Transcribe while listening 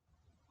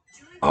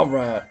All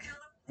right.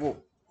 Whoa.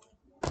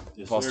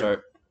 Yes, False sir.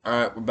 start. All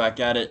right, we're back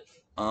at it.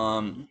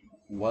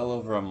 Well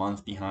over a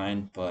month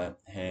behind, but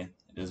hey,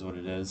 it is what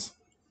it is.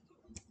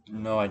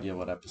 No idea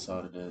what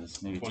episode it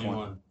is. Maybe 20,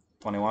 21,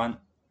 21,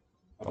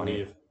 I 20,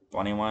 believe.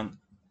 21.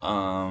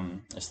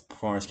 It's the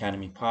Performance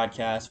Academy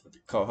podcast with the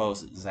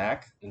co-host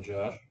Zach, And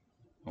Josh.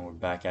 and we're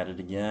back at it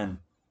again.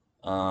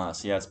 So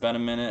yeah, it's been a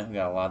minute. We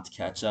got a lot to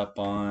catch up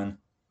on.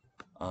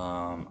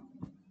 Um,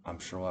 I'm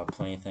sure we'll have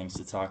plenty of things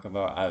to talk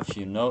about. I have a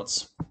few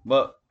notes,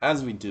 but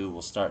as we do,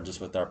 we'll start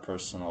just with our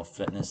personal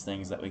fitness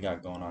things that we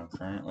got going on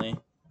currently.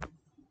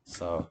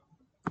 So,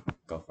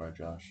 go for it,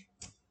 Josh.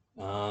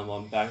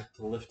 I'm back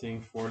to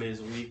lifting 4 days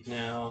a week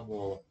now.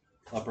 Little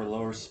upper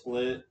lower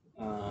split.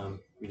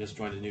 We just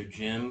joined a new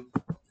gym.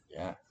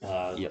 Yeah.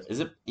 Uh, Is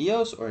it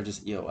EOS or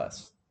just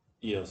EOS?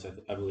 EOS,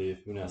 I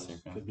believe. Who That's knows?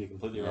 okay. Could be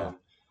completely Yeah. wrong.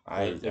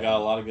 I But they got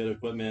a lot of good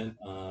equipment.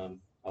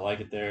 I like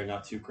it there.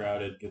 Not too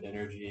crowded. Good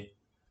energy.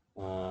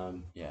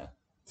 Um, yeah.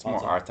 It's more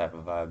lots of our type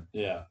of vibe.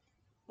 yeah.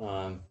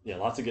 Yeah.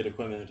 Lots of good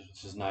equipment,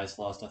 which is nice.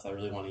 A lot of stuff I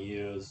really want to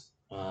use.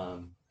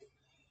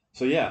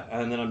 So yeah,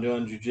 and then I'm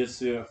doing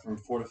jujitsu from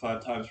 4 to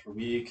 5 times per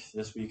week.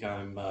 This week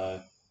I'm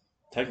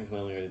technically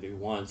only going to do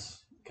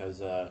once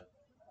because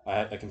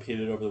I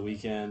competed over the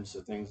weekend,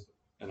 so things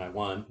and I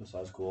won, so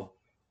that was cool.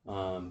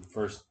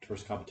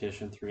 First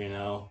competition,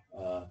 3-0,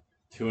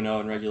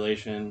 2-0 in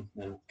regulation,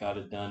 then got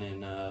it done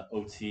in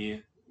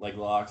OT, leg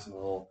locks, and a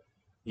little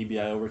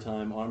EBI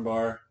overtime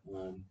armbar,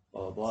 blah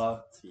blah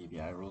blah.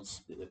 TBI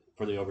rules.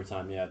 For the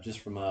overtime, yeah, just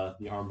from the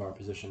armbar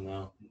position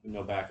though,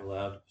 no back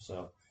allowed.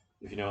 So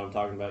if you know what I'm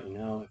talking about, you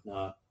know. If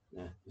not,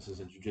 this is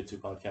a jujitsu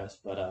podcast.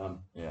 But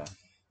Yeah.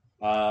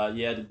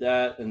 yeah, I did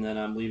that, and then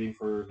I'm leaving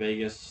for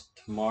Vegas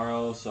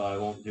tomorrow, so I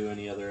won't do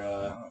any other.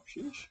 Oh,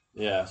 sheesh.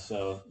 Yeah,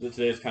 so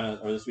today's kind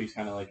of, or this week's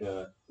kind of like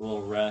a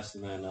little rest,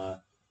 and then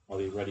I'll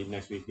be ready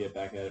next week to get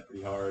back at it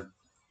pretty hard.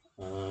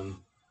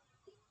 Um,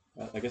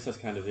 I guess that's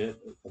kind of it.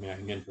 I mean, I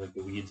can get into like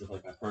the weeds of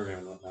like my program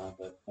and whatnot,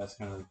 but that's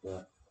kind of like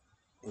the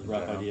In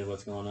rough general. idea of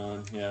what's going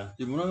on. Yeah,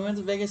 Dude, when we went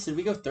to Vegas, did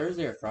we go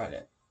Thursday or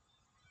Friday?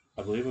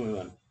 I believe when we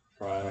went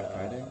Friday,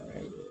 Friday,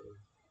 right?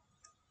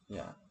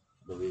 Yeah.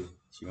 I believe.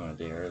 So you going a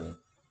day early.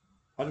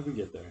 How did we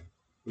get there?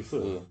 We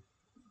flew. Flew.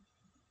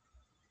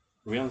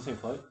 Were we on the same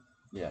flight?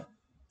 Yeah.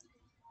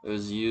 It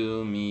was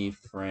you, me,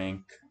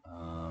 Frank,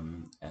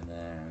 and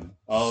then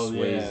Oh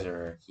yeah,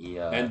 Swayzer.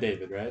 and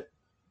David, right?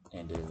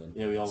 And David.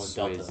 Yeah, we all went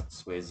Delta.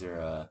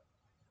 Swayzer,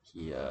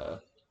 he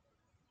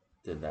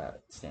did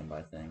that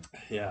standby thing,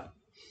 Yeah,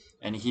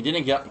 and he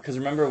didn't get because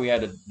remember we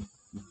had a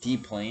D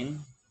plane,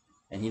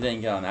 and he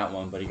didn't get on that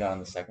one, but he got on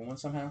the second one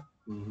somehow.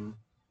 mm-hmm.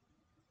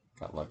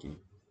 Got lucky.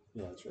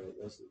 Yeah, that's right.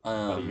 That's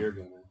about a year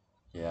ago now.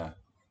 Yeah,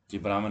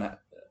 dude. But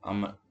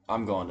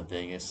I'm going to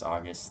Vegas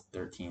August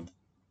 13th.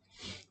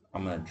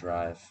 I'm gonna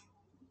drive.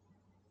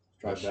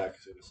 Drive back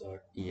because it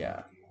suck.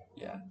 Yeah,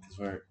 yeah, because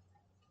we're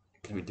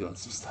gonna be doing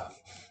some stuff.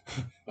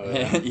 Oh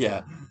yeah.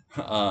 yeah.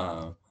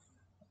 Um.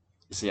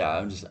 So yeah,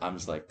 I'm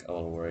just like a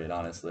little worried,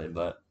 honestly.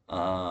 But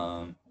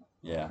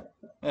yeah,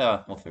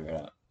 yeah, we'll figure it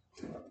out.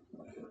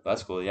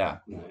 That's cool. Yeah,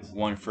 Nice.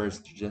 one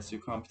first jiu-jitsu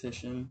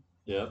competition.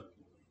 Yep.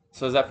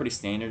 So is that pretty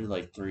standard,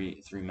 like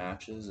three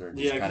matches, or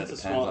Yeah, just kind because of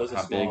it's a depends small, it on was a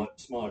how big?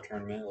 smaller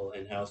tournament, a little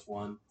in-house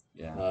one.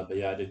 Yeah. But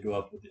yeah, I did go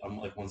up. I'm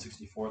like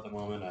 164 at the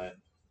moment. I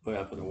put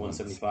up in the Once.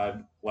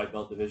 175 white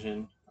belt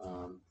division.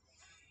 So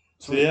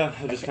So yeah,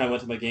 I just kind of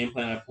went to my game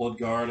plan. I pulled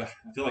guard. I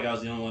feel like I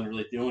was the only one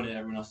really doing it.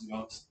 Everyone else is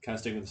going, kind of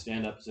sticking with the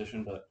stand-up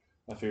position, but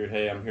I figured,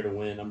 hey, I'm here to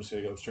win. I'm just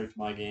gonna go straight to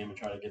my game and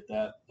try to get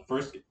that. The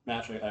first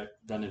match I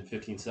done in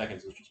 15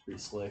 seconds, which was pretty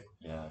slick.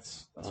 yeah,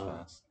 that's Um,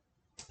 fast.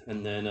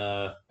 and then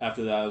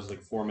after that, it was like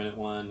a 4 minute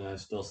one. And I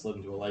still slid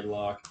into a leg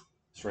lock,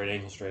 straight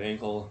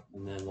ankle.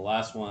 And then the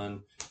last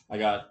one,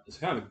 it's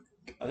kind of,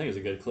 I think it was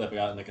a good clip. I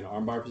got in like an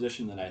armbar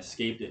position, then I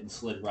escaped it and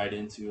slid right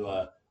into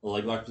a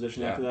leg lock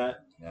position Yeah. after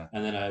that. Yeah.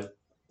 And then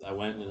I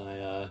went and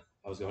I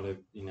was going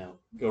to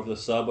go for the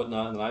sub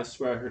whatnot, and then I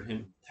swear I heard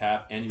him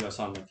tap, and you guys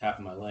saw him like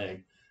tapping my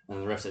leg, and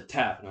then the ref said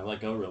tap, and I let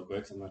go real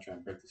quick, so I'm not trying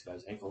to break this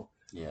guy's ankle.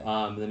 Yeah.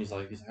 And then he's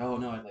like, oh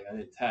no, I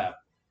didn't tap,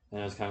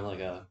 and it was kind of like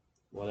a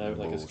whatever,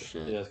 like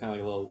Bullshit. it's kind of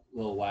like a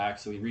little whack.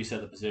 So we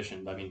reset the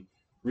position. But I mean,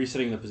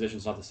 resetting the position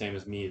is not the same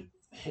as me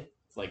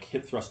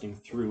hip thrusting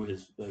through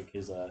his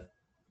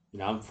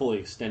I'm fully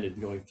extended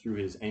going through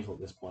his ankle at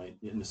this point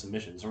in the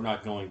submission. So we're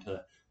not going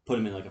to put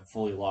him in like a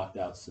fully locked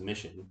out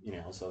submission,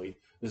 So he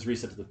just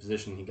reset to the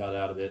position, he got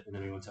out of it, and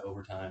then we went to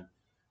overtime.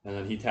 And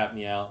then he tapped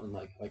me out and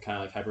like kind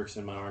of like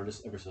hyperextended my arm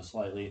just ever so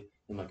slightly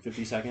in like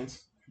 50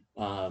 seconds.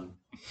 Um,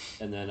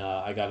 and then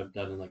I got it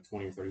done in like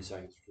 20 or 30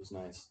 seconds, which was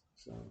nice.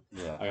 So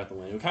Yeah. I got the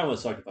win. It kind of would have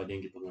sucked if I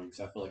didn't get the win because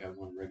I feel like I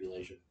won in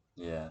regulation.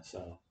 Yeah.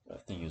 So I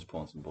think he was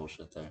pulling some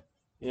bullshit there.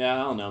 yeah,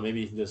 I don't know.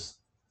 Maybe he just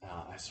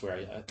I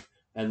swear.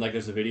 And like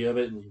there's a video of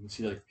it, and you can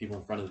see like people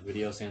in front of the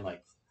video saying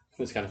like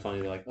it's kind of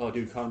funny. They're like, "Oh,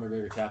 dude, Conor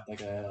McGregor tapped that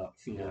guy out,"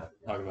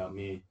 talking about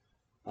me.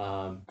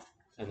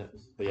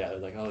 But yeah, they're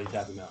like, "Oh, he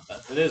tapped him out."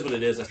 But it is what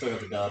it is. I still got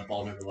the dub.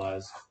 Ball never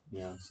lies.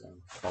 So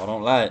Oh,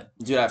 don't lie,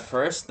 dude. At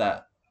first,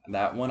 that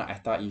one, I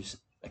thought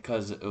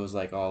because it was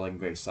like all like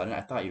very sudden.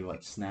 I thought you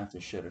like snapped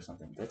his shit or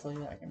something. Did I tell you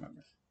that? I can't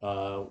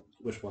remember.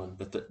 Which one?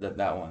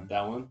 That one.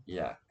 That one?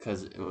 Yeah,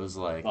 because it was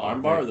like The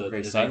arm bar very or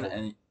very his sudden, ankle?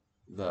 and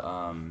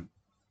the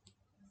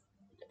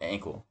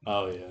ankle,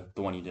 Oh yeah.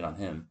 the one you did on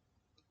him.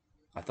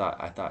 I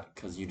thought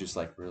because you just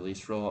like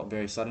released real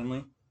very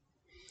suddenly,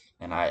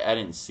 and I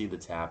didn't see the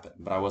tap,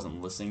 but I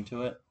wasn't listening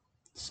to it.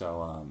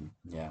 So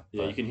yeah,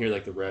 Yeah, you but can hear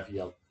like the ref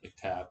yell like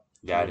tap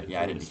yeah, for I him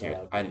to didn't hear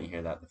stop. I Yeah. didn't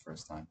hear that the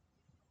first time.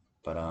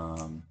 But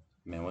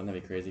man, wouldn't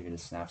that be crazy if you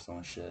just snap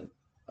someone's shit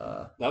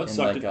That would in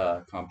suck like to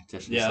a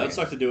competition Yeah, that would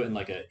setting? suck to do it in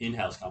like an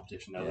in-house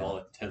competition that was Yeah, all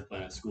at the 10th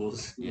Planet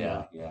schools.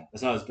 yeah, yeah,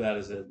 It's not as bad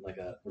as it like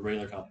a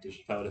regular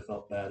competition. If I would have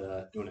felt bad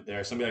doing it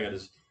there. Some guy got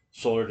his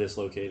shoulder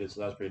dislocated,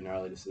 so that was pretty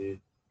gnarly to see.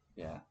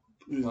 yeah.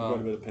 It was quite a Well,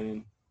 bit of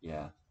pain.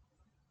 yeah.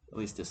 At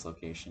least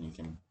dislocation, you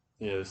can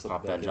Yeah, they slipped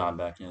pop it that back in. job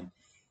back in.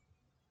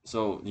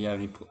 So, do you have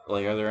any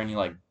like? Are there any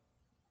like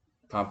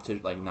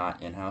competition like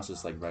not in house,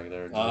 just like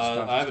regular jiu-jitsu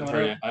competitions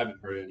coming up? I haven't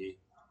heard any.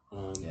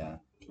 Um, Yeah,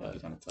 that'd be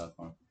but kind of tough,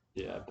 huh?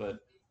 yeah, but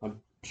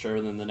I'm sure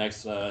within the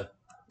next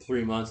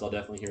 3 months I'll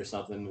definitely hear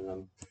something, and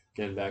I'm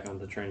getting back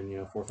onto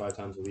training, 4 or 5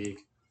 times a week.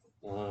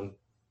 Um,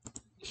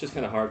 it's just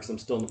kind of hard because I'm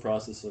still in the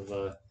process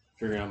of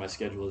figuring out my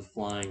schedule with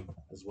flying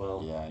as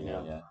well. Yeah,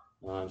 yeah,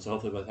 yeah, So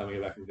hopefully by the time I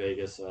get back from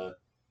Vegas,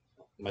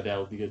 my dad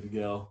will be good to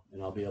go,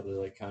 and I'll be able to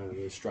like kind of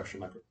really structure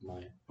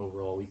my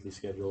overall weekly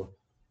schedule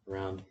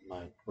around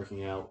my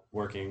working out,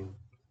 working,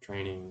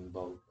 training,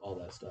 all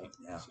that stuff.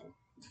 yeah. So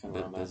it's kind A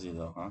of where bit I'm at. busy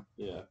though, huh?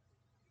 Yeah,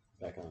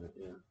 back on it.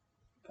 Yeah.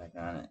 Back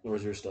on it.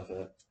 Where's your stuff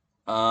at?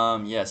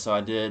 Yeah. So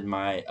I did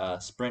my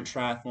sprint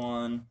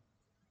triathlon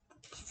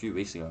a few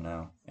weeks ago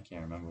now. I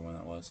can't remember when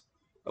that was.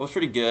 It was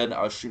pretty good.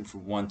 I was shooting for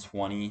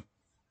 120,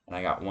 and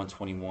I got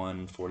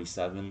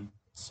 121.47.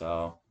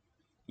 So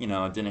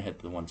I didn't hit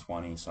the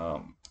 120, so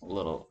I'm a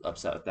little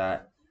upset with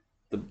that.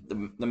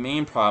 The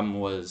main problem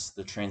was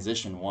the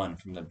transition one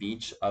from the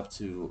beach up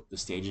to the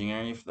staging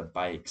area for the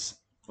bikes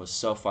was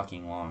so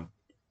fucking long.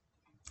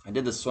 I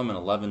did the swim in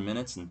 11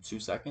 minutes and 2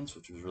 seconds,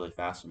 which was really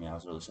fast for me. I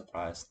was really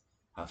surprised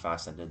how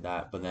fast I did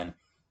that. But then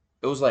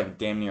it was like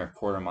damn near a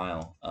quarter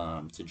mile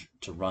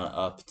to run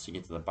up to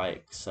get to the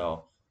bike.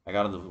 So I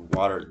got out of the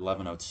water at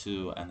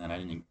 11:02, and then I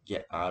didn't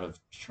get out of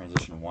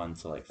transition one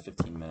till like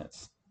 15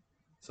 minutes.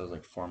 So it was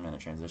like 4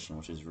 minute transition,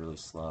 which is really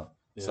slow.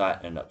 So Yeah.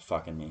 that ended up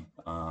fucking me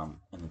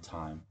in the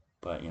time.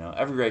 But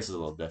every race is a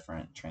little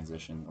different,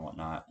 transition and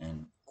whatnot,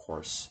 and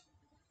course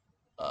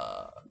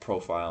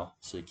profile.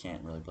 So you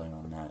can't really blame it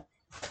on that.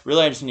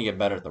 Really, I just need to get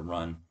better at the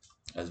run,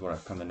 is what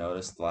I've come to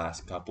notice the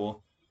last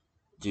couple.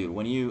 Dude,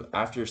 when you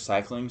after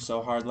cycling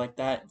so hard like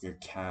that, your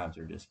calves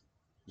are just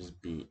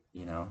beat.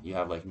 You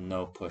have like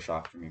no push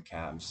off from your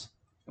calves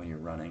when you're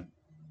running.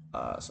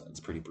 So it's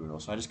pretty brutal.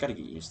 So I just got to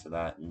get used to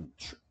that and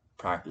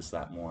practice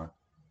that more.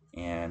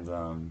 And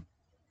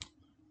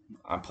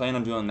I'm planning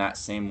on doing that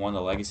same one,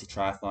 the Legacy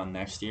Triathlon,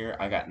 next year.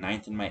 I got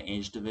ninth in my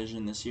age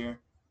division this year.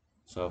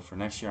 So for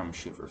next year, I'm going to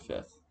shoot for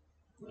fifth.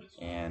 Nice.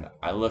 And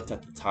I looked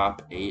at the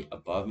top 8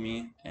 above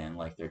me and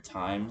like their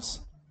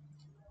times,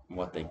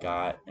 what they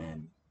got,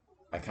 and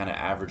I kind of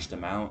averaged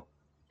them out.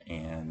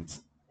 And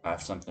I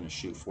have something to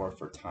shoot for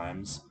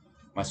times.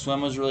 My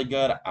swim was really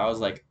good. I was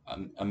like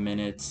a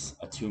minute,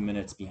 2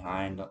 minutes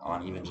behind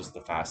on even just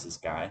the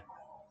fastest guy.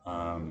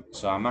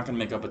 So I'm not going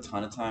to make up a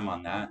ton of time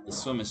on that. The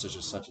swim is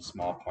just such a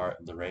small part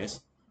of the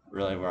race.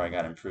 Really, where I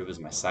got to improve is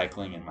my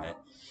cycling and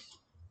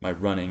my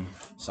running.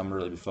 So I'm gonna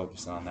really be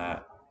focusing on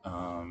that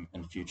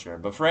in the future.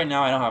 But for right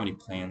now, I don't have any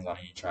plans on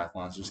any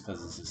triathlons just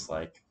because it's just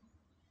like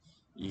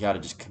you got to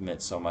just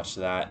commit so much to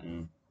that.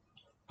 And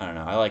I don't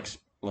know. I like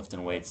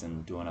lifting weights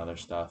and doing other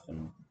stuff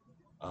and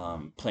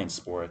playing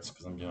sports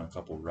because I'm doing a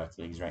couple rec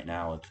leagues right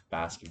now with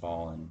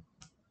basketball and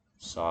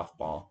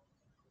softball.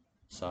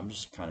 So I'm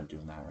just kind of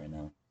doing that right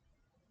now.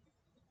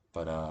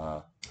 But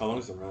How long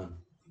is the run?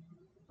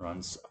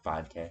 runs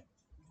 5K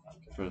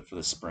for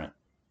the sprint.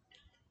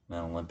 And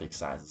then Olympic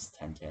size is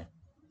 10K.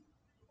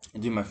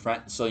 And dude, my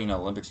friend, so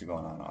Olympics are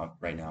going on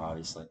right now,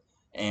 obviously,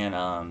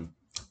 and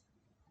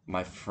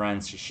my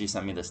friend, she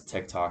sent me this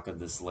TikTok of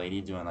this lady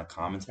doing a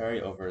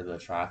commentary over the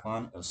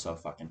triathlon. It was so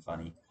fucking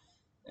funny,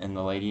 and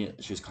the lady,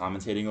 she was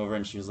commentating over it,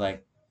 and she was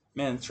like,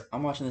 "Man,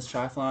 I'm watching this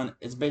triathlon.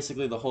 It's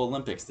basically the whole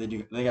Olympics. They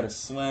got to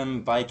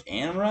swim, bike,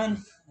 and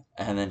run."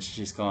 And then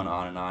she's going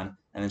on,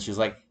 and then she was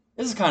like,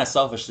 "This is kind of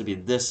selfish to be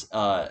this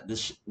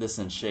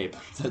in shape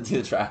to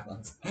do the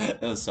triathlons."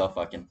 It was so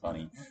fucking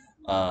funny.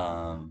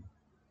 Um,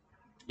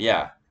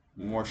 yeah,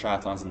 more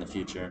triathlons in the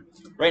future.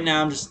 Right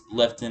now, I'm just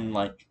lifting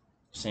like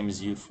same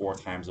as you, 4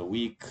 times a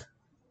week.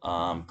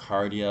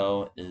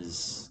 Cardio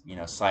is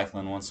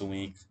cycling once a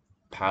week,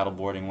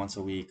 paddleboarding once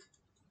a week.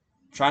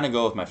 Trying to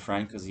go with my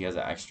friend because he has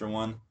an extra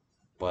one,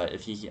 but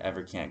if he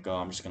ever can't go,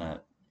 I'm just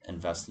gonna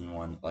invest in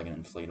one like an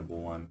inflatable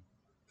one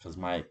because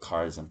my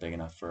car isn't big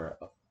enough for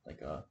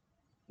like a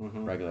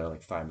Mm-hmm. regular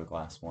like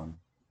fiberglass one.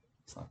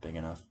 It's not big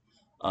enough.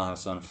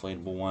 So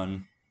inflatable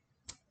one.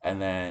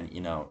 And then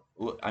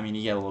I mean,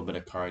 you get a little bit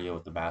of cardio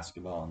with the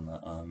basketball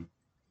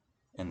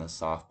and the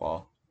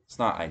softball. It's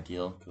not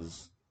ideal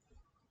because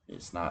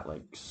It's not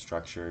like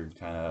structured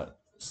kind of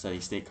steady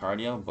state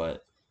cardio,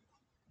 but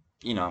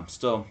I'm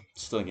still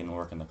getting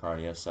work in the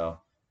cardio. So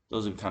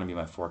those would kind of be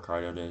my 4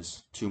 cardio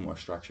days. 2 more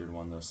structured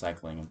ones, though,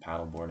 cycling and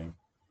paddleboarding.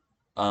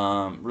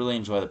 Really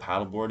enjoy the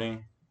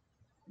paddleboarding.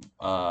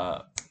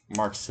 Uh,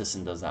 Mark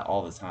Sisson does that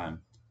all the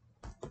time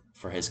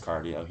for his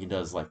cardio. He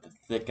does like the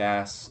thick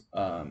ass.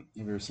 Have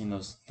you ever seen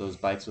those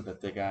bikes with the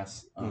thick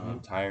ass Mm-hmm.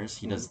 tires?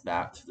 He Mm-hmm. does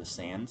that to the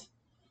sand,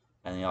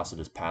 and he also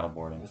does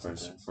paddleboarding That's for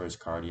his intense. for his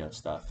cardio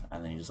stuff.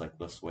 And then he just like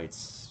lifts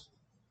weights.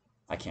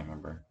 I can't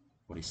remember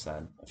what he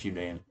said. A few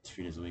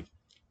days a week.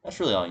 That's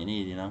really all you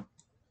need.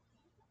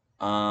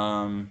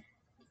 Um,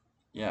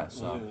 yeah.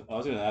 So I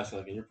was gonna ask,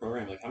 like, in your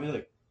program, like, how many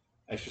like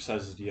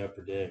exercises do you have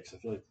per day? Because I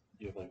feel like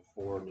you have like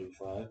four, maybe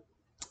five.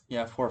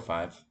 yeah, 4 or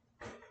 5.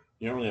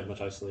 You don't really have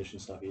much isolation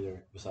stuff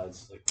either,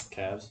 besides like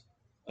calves.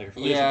 Like, at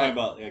least I'm talking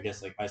Yeah, about, I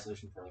guess, like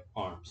isolation for like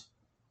arms.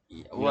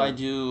 yeah. You Well, I know?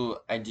 do.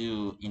 I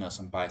do.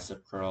 Some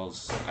bicep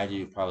curls. I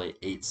do probably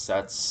 8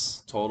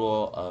 sets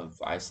total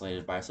of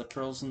isolated bicep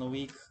curls in the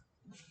week.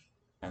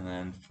 And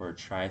then for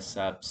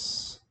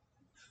triceps,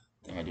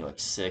 I think I do like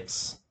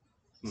six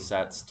Hmm.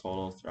 sets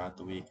total throughout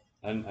the week.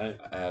 I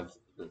I have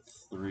the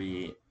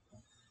three,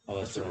 oh,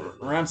 that's right.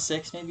 Yeah. around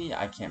 6 maybe.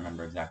 I can't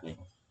remember exactly.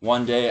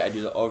 One day I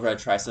do the overhead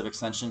tricep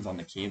extensions on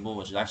the cable,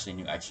 which is actually a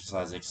new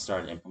exercise I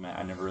started to implement.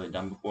 I've never really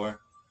done before.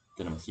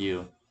 Did them with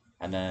you.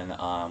 And then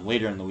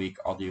later in the week,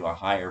 I'll do a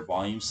higher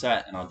volume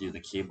set, and I'll do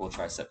the cable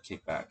tricep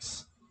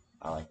kickbacks.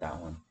 I like that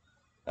one.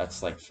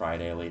 That's like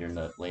Friday later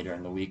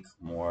in the week,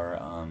 more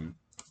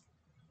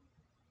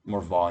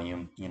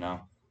volume.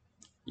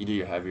 You do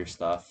your heavier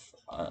stuff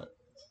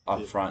up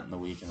Yeah. front in the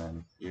week, and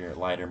then your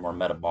lighter, more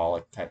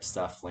metabolic type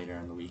stuff later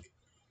in the week.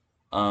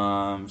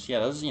 So yeah,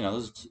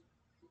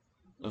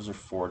 those are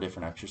 4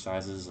 different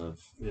exercises of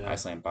Yeah.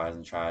 isolating bis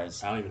and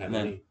tris, I don't even have and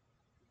then any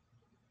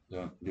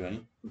don't do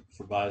any.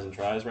 for buys and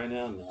tries right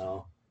now.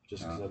 No,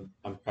 just because No.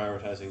 I'm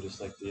prioritizing just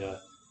like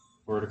the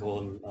vertical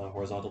and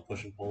horizontal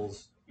push and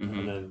pulls, and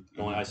Mhm. then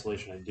the only Mhm.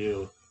 isolation I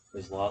do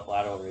is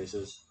lateral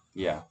raises.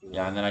 Yeah. You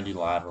Yeah, know, and then I do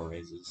lateral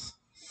raises.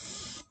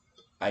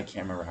 I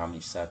can't remember how many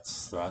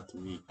sets throughout the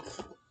week.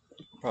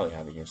 Probably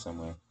have it here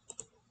somewhere.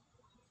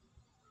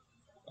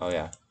 Oh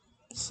yeah.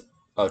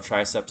 Oh,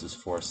 triceps is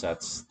 4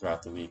 sets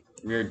throughout the week.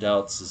 Rear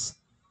delts is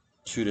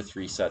 2 to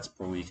 3 sets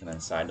per week, and then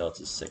side delts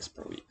is 6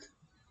 per week.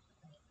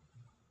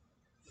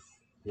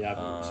 yeah.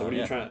 So what are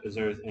you Yeah. trying? Is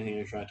there anything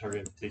you're trying to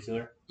target in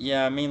particular?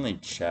 Yeah, mainly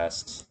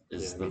chest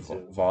is Yeah, the me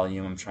too.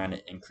 volume I'm trying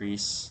to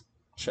increase.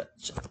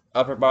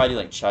 Upper body,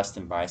 like chest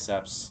and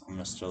biceps, I'm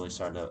gonna slowly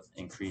start to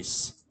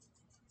increase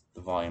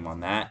the volume on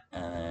that,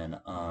 and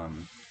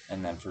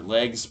then for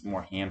legs,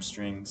 more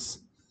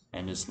hamstrings,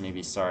 and just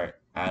maybe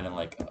start adding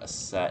like a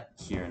set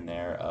here and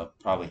there of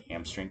probably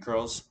hamstring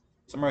curls.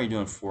 So I'm already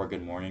doing 4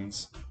 good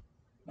mornings.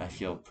 I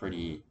feel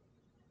pretty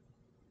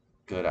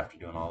good after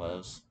doing all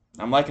those.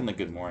 I'm liking the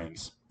good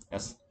mornings.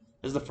 This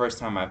is the first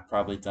time I've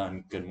probably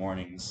done good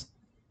mornings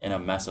in a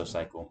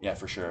mesocycle. Yeah,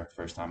 for sure.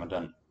 First time I've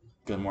done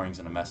good mornings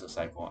in a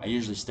mesocycle. I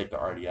usually stick to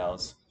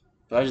RDLs,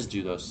 but I just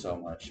do those so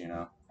much.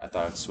 I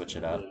thought I'd switch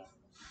it up. Yeah,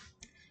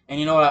 And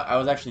you know what? I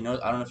was actually I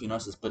don't know if you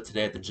noticed this, but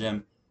today at the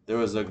gym there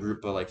was a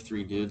group of like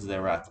 3 dudes. They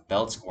were at the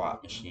belt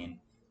squat machine,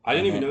 I didn't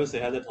and even then notice they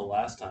had that till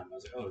last time. I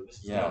was like, oh, this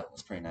is yeah, dope.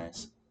 it's pretty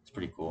nice. It's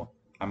pretty cool.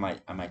 I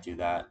might do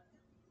that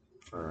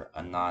for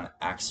a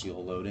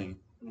non-axial loading.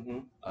 Mm-hmm.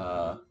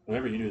 Uh,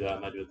 Whenever you do that, I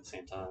might do it at the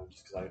same time,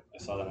 just because I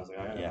saw that and I was like,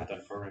 I gotta yeah. put that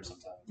in program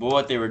sometime. But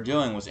what they were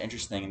doing was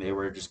interesting. They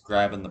were just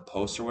grabbing the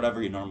post or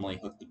whatever you normally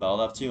hook the belt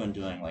up to and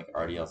doing like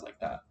RDLs like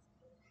that.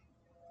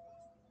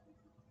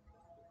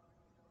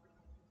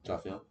 Do you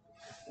feel?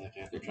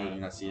 Okay, I'm Did trying you to.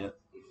 not see it?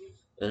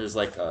 There's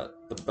like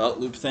the belt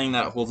loop thing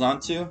that it holds on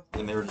to,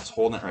 and they were just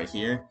holding it right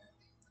here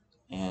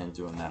and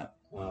doing that.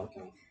 Oh,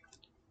 okay.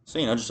 So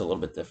just a little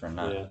bit different,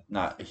 not Yeah.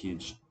 not a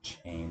huge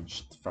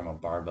change from a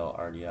barbell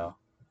RDL.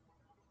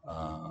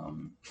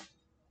 Um,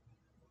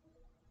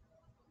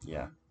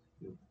 yeah,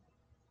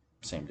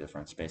 same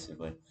difference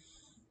basically.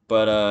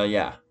 But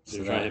yeah. So So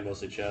you're trying to that hit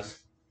mostly chest.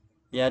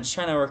 yeah, just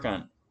trying to work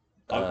on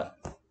I'm uh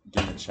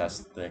getting the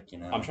chest thick.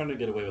 I'm trying to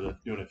get away with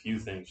doing a few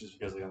things just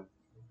because like I'm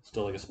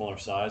still like a smaller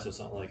size, so it's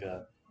not like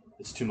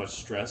it's too much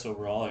stress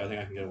overall. Like, I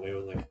think I can get away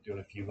with like doing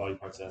a few body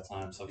parts at a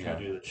time. So I'm trying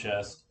Yeah. to do the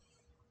chest.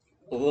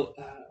 A little.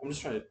 I'm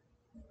just trying to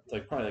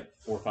like probably like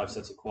 4 or 5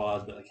 sets of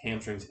quads, but like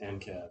hamstrings and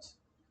calves.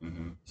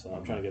 Mhm. So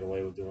I'm trying Mhm. to get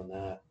away with doing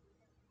that.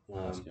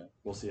 That's good.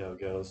 We'll see how it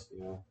goes.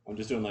 I'm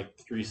just doing like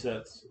 3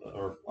 sets,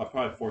 or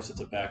probably 4 sets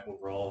of back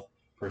overall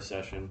per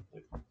session.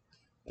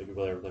 Like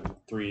whether like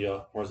 3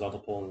 horizontal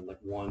pull and like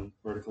 1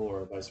 vertical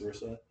or vice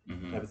versa type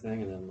Mhm. of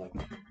thing, and then like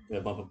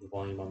bump up the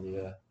volume on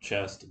the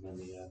chest and then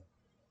the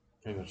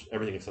pretty much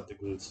everything except the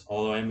glutes.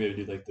 Although I am going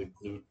to do like the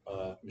glute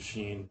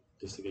machine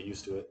just to get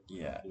used to it.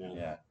 Yeah. You know.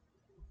 Yeah.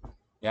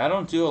 Yeah. I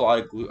don't do a lot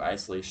of glute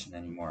isolation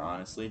anymore,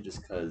 honestly,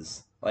 just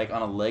because like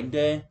on a leg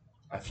day,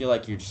 I feel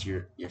like your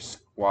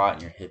squat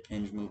and your hip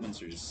hinge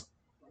movements are just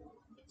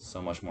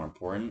so much more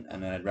important,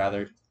 and then I'd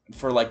rather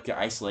for like the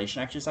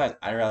isolation exercise,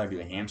 I'd rather do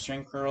a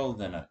hamstring curl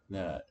than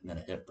a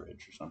hip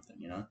bridge or something,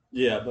 you know?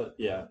 Yeah, but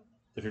yeah,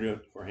 if you're doing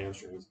it for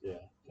hamstrings, yeah.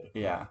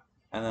 Yeah.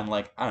 And then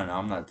like I don't know,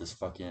 I'm not this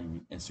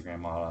fucking Instagram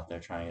model out there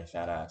trying to get a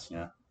fat ass, you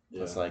know?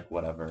 So it's Yeah. like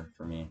whatever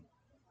for me.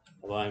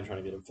 Although I am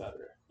trying to get a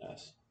fatter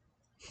ass.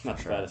 For Not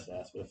the sure. fattest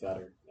ass, but a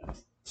fatter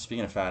ass.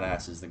 Speaking of fat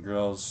asses, the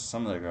girls,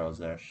 some of the girls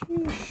there,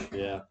 sheesh.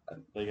 Yeah,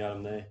 they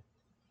got them.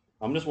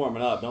 I'm just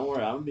warming up. Don't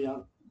worry, I'm gonna be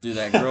on. Dude,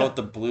 that girl with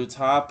the blue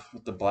top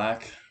with the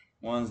black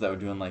ones that were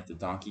doing like the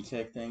donkey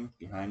kick thing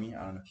behind me.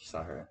 I don't know if you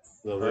saw her.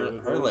 The Her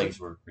wiggle legs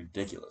room. were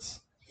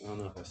ridiculous. I don't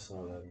know if I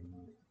saw that or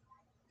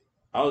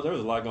not. There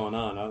was a lot going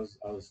on. I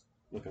was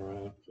looking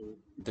around.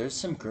 There's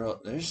some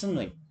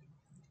like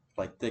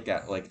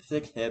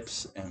thick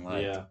hips and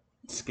like Yeah,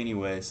 skinny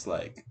waist,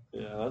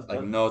 yeah,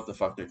 like know what the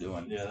fuck they're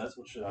doing. yeah, that's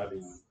what should I be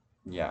on.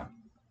 Yeah,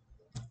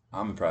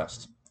 I'm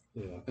impressed.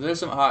 Yeah, There's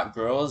some hot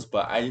girls,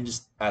 but I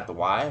just at the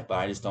Y, but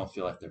I just don't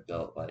feel like they're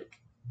built like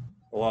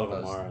a lot of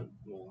them those. are.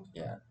 You know.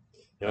 Yeah,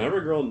 Yeah, like whenever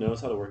a girl knows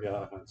how to work out,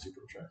 I find it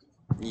super attractive.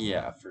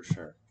 yeah, for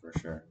sure, for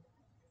sure.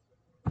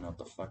 You know what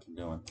the fuck you're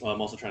doing. Well,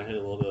 I'm also trying to hit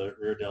a little bit of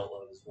rear delt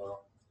load as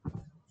well.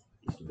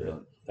 Just a bit. Really.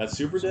 That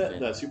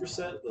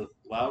superset, the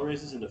loud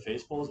raises into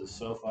face pulls is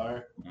so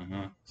fire,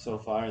 Mm-hmm. so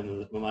fire. And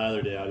then my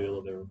other day, I do a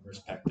little bit of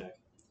reverse pec deck.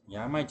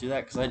 Yeah, I might do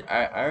that because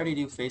I already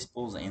do face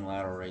pulls and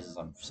lateral raises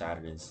on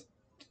Saturdays.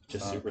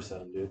 Just So superset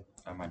them, dude.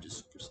 I might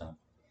just percent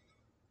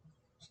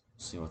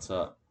see what's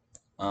up.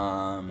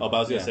 Oh, but I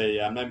was gonna Yeah, say,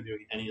 yeah, I'm not even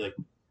doing any like,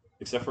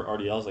 except for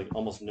RDLs, like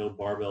almost no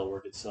barbell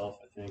work itself.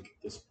 I think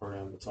this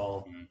program, it's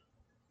all Mhm.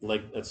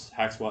 like that's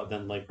hack squat,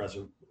 then leg press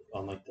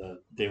on like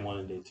the day one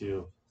and day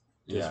two,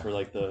 just yeah, for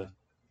like the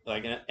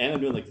like, and I'm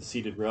doing like the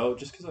seated row,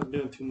 just because I'm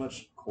doing too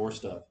much core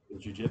stuff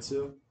with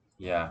jujitsu.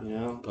 yeah. You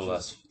know, Put it's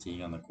less just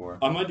fatigue on the core.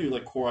 I might do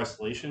like core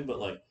isolation, but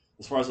like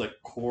as far as like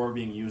core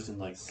being used in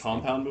like Same.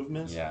 compound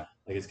movements, Yeah,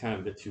 like it's kind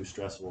of a bit too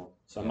stressful.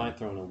 So I yeah, might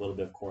throw in a little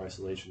bit of core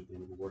isolation at the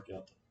end of the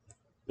workout,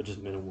 but just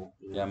minimal.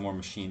 You yeah. know? More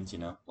machines,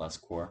 less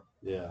core.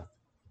 Yeah.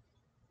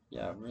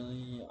 Yeah,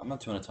 really. I'm not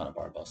doing a ton of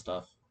barbell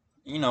stuff.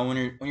 When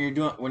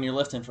you're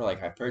lifting for like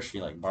hypertrophy,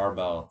 like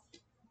barbell,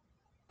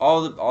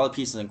 all the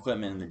pieces of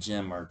equipment in the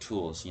gym are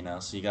tools,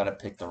 so you got to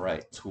pick the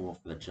right tool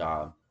for the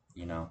job,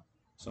 you know.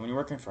 So when you're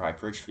working for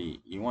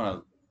hypertrophy, you want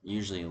to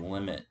usually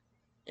limit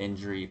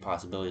injury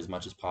possibility as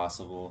much as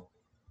possible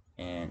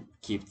and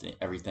keep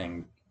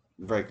everything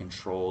very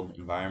controlled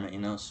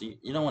environment, so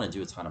you don't want to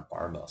do a ton of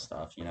barbell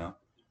stuff,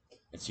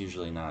 it's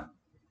usually not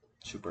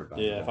super Yeah,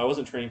 if I advisable.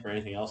 wasn't training for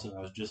anything else and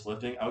I was just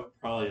lifting, I would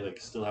probably like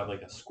still have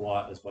like a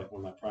squat as like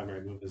one of my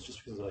primary movements,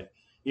 just because like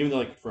even though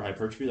like for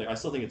hypertrophy, like I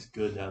still think it's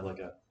good to have like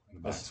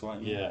Back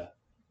squat, yeah. yeah,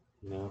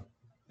 you know,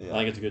 I Yeah.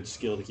 think it's a good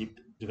skill to keep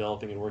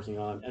developing and working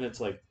on, and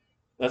it's like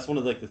that's one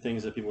of like the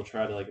things that people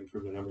try to like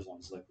improve their numbers on.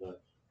 Is like the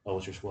oh,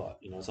 what's your squat?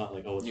 It's not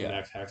like oh, what's your Yeah.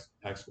 max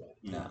hack squat?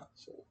 No.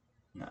 So,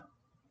 No.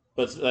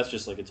 but that's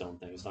just like its own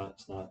thing. It's not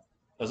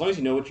as long as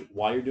you know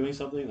why you're doing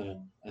something,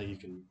 then I think you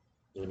can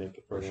really make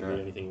a For program be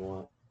sure. anything you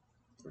want.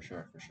 For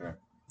sure. For sure.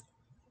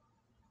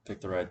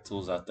 Pick the right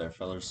tools out there,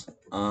 fellas.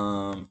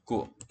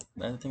 Cool.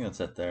 I think that's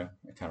it there.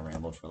 I kind of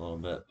rambled for a little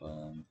bit,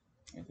 but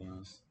anything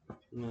else?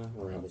 No, I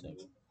or don't think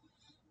so.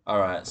 All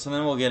right, so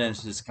then we'll get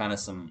into just kind of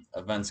some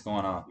events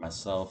going on with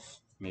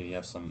myself. Maybe you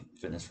have some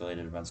fitness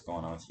related events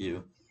going on with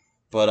you.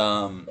 But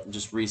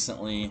just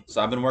recently,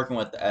 so I've been working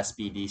with the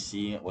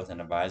SBDC with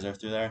an advisor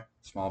through there,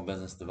 Small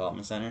Business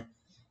Development Center,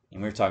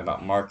 and we were talking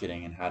about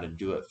marketing and how to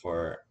do it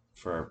for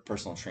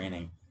personal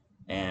training.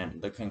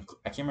 And I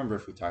can't remember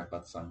if we talked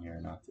about this on here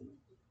or not.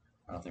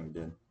 I don't think we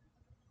did.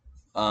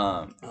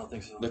 I don't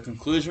think so. The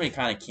conclusion we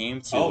kind of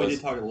came to Oh, we did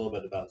was, talk a little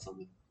bit about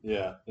something.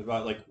 Yeah,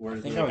 about like I where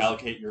to think I like, was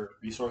allocate your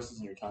resources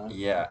and your time.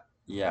 Yeah,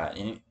 yeah,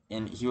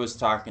 and he was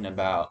talking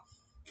about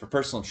for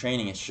personal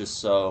training, it's just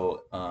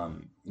so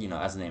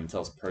as the name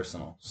tells,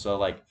 personal. So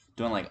like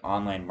doing like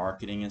online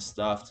marketing and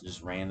stuff to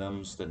just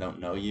randoms that don't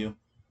know you,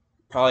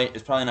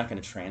 it's probably not going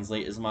to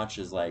translate as much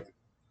as like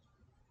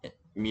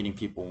meeting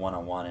people one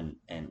on one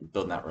and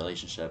building that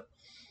relationship.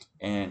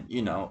 And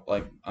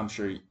like I'm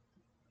sure,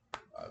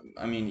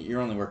 I mean,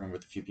 you're only working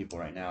with a few people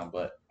right now,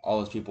 but all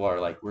those people are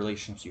like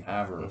relationships you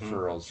have or Mm-hmm.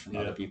 referrals from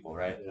other Yeah, people,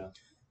 right? yeah,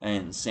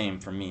 And same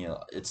for me.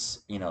 It's,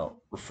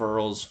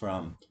 referrals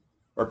from,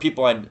 or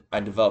people I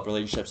develop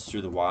relationships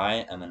through the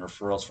Y, and then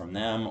referrals from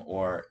them,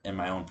 or in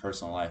my own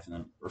personal life, and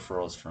then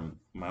referrals from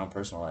my own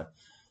personal life.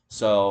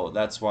 So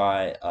that's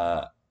why,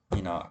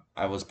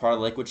 I was part of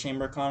the Lakewood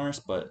Chamber of Commerce,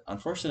 but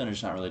unfortunately, they're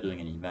just not really doing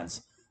any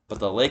events. But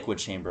the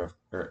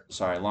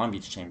Long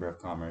Beach Chamber of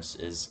Commerce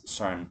is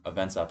starting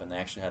events up, and they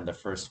actually had their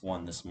first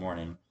one this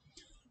morning.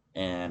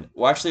 And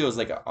well, actually, it was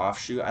like an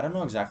offshoot. I don't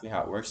know exactly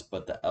how it works,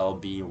 but the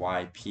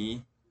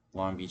LBYP,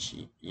 Long Beach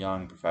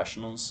Young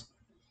Professionals,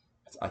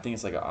 I think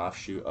it's like an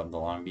offshoot of the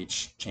Long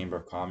Beach Chamber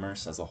of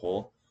Commerce as a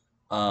whole.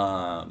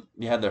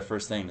 They had their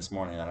first thing this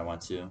morning that I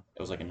went to. It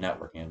was like a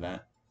networking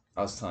event.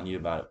 I was telling you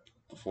about it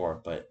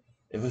before, but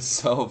it was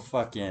so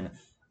fucking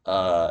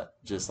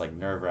just like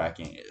nerve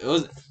wracking.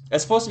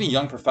 It's supposed to be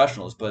young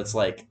professionals, but it's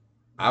like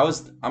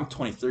I'm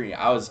 23.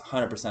 I was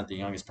 100% the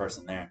youngest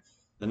person there.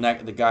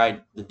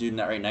 The dude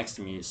right next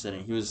to me is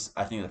sitting. He was,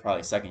 I think,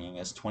 probably second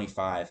youngest,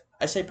 25.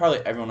 I say probably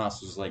everyone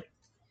else was like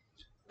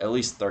at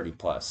least 30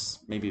 plus,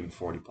 maybe even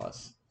 40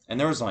 plus. And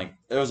there was like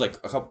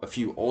a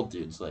few old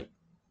dudes like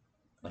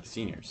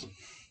seniors.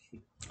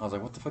 I was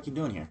like, what the fuck are you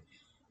doing here?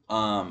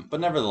 But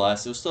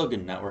nevertheless, it was still a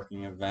good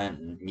networking event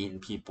and meeting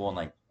people and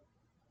like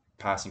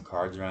passing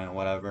cards around and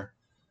whatever.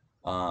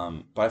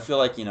 But I feel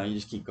like you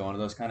just keep going to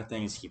those kind of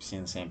things, keep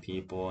seeing the same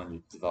people, and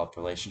you develop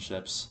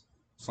relationships.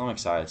 So I'm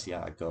excited to see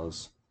how it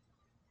goes.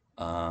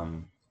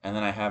 And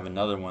then I have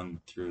another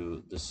one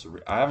through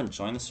I haven't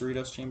joined the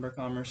Cerritos Chamber of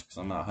Commerce because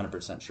I'm not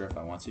 100% sure if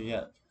I want to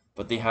yet.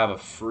 But they have a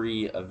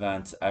free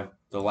event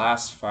the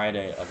last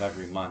Friday of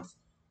every month.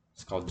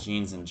 It's called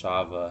Jeans and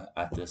Java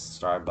at this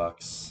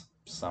Starbucks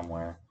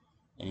somewhere.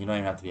 And you don't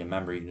even have to be a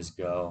member, you just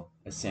go.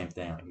 It's the same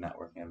thing, like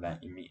networking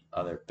event. You meet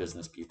other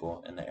business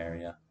people in the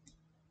area.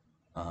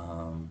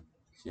 Um,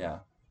 yeah.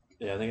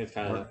 Yeah, I think it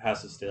kind of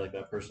has to stay like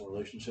that personal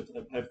relationship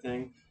type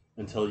thing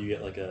until you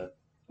get like a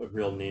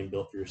real name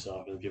built for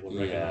yourself and people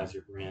Yeah. recognize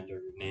your brand or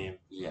your name,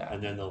 Yeah.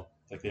 and then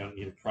they don't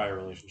need a prior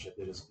relationship;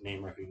 they just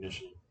name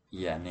recognition.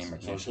 Yeah, name So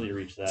recognition. until you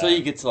reach that, So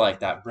you get to like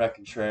that Brett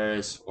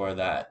Contreras or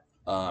that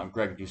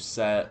Greg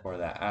Doucette or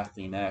that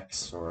Athlean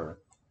X or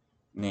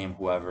name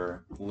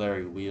whoever,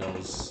 Larry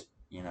Wheels,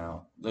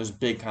 those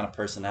big kind of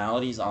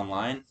personalities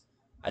online.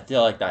 I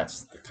feel like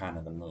that's the kind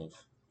of the move.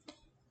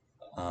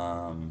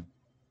 Um,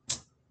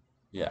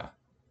 yeah,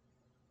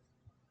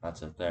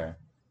 that's it there.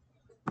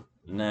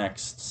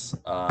 Next,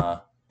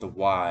 the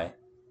why.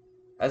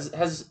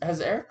 Has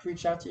Eric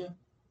reached out to you?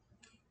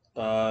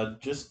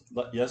 just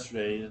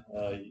yesterday,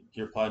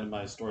 you replied to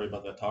my story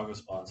about that taco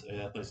spot. Said, hey,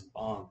 that place is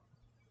bomb.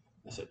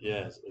 I said,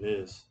 yes, it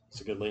is.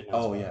 It's a good late night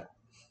Oh spot. yeah,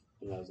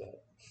 And that was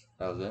that.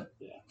 that was it.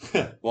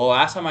 Yeah. Well,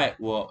 last time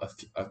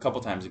a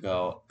couple times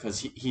ago, because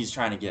he's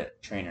trying to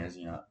get trainers.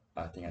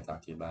 I think I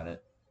talked to you about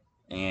it,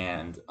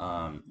 and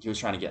he was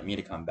trying to get me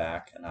to come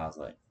back, and I was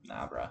like,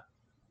 nah, bruh.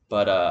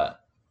 But I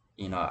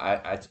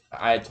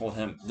had told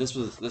him this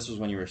was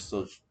when you were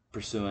still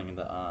pursuing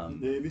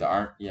Navy?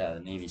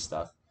 the Navy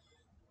stuff.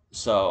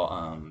 So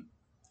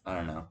I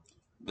don't know.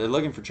 They're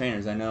looking for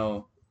trainers. I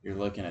know you're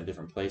looking at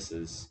different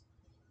places.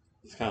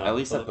 It's kind At of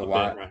least at the a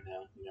Y. bit right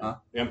now. Huh?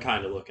 Like, I'm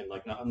kind of looking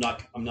like I'm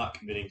not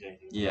committing to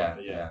anything. Yeah,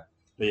 But yeah.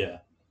 but yeah,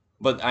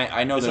 But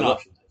I know it's they're an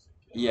option.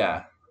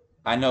 yeah,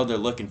 I know they're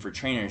looking for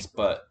trainers,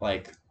 but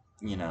like,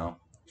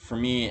 for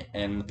me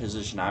in the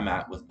position I'm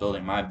at with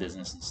building my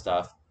business and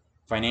stuff,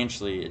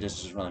 financially it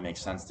just doesn't really make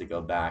sense to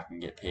go back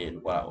and get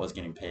paid what I was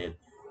getting paid.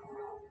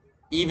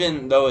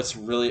 Even though it's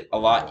really a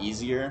lot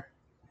easier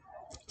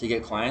to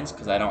get clients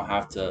because I don't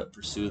have to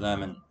pursue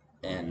them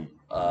and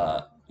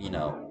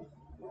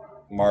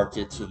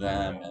market to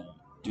them and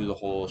do the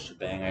whole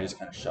shebang. I just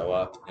kind of show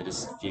up. They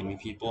just feed me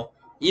people.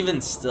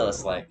 Even still,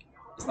 it's like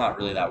it's not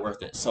really that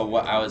worth it. So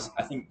I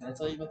think, did I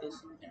tell you about this?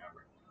 I can't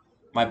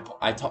remember.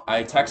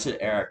 I texted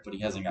Eric, but he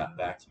hasn't gotten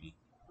back to me.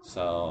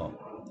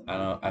 So I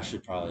don't. I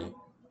should probably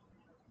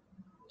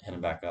hit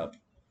him back up.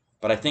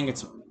 But I think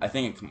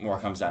it more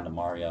comes down to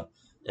Mario.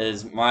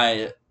 Is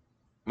my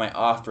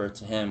offer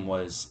to him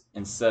was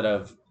instead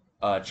of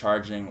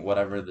charging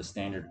whatever the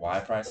standard Y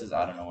price is,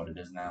 I don't know what it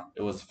is now.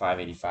 It was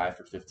 585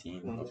 for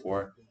 15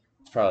 before.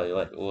 It's probably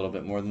like a little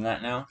bit more than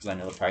that now because I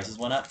know the prices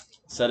went up.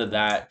 Instead of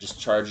that, just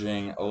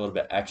charging a little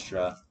bit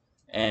extra.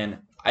 And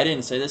I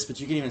didn't say this, but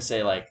you can even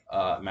say like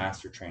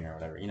master trainer or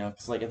whatever,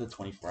 because like at the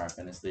 24-hour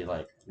fitness, they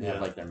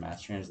have like their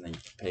master trainers and they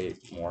pay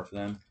more for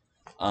them.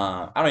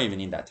 I don't even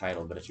need that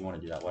title, but if you want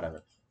to do that,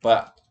 whatever.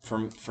 But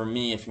for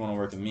me, if you want to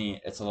work with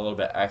me, it's a little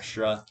bit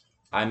extra.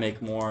 I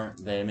make more,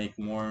 they make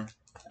more,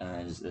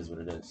 and it just is what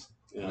it is.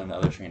 Yeah. And then the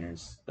other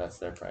trainers, that's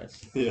their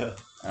price. Yeah.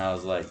 And I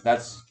was like,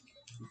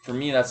 for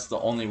me, that's the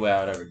only way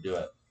I would ever do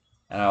it.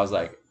 And I was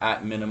like,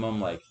 at minimum,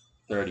 like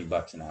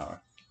 $30 an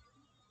hour.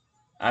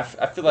 I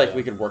feel like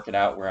we could work it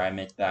out where I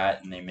make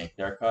that and they make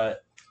their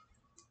cut.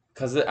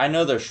 Because I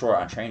know they're short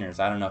on trainers.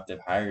 I don't know if they've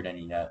hired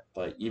any yet,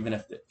 but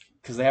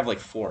because they have like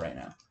 4 right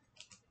now.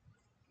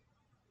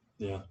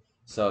 Yeah.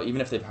 So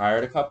even if they've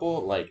hired a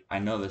couple, like I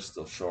know they're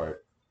still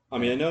short. I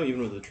mean, I know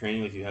even with the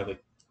training, like you have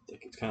like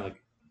it's kind of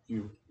like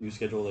you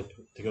schedule like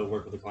to go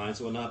work with the clients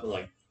and whatnot, but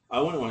like I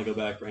wouldn't want to go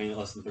back for any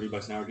less than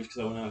 $30 an hour just because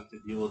I wouldn't have to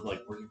deal with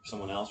like working for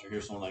someone else or hear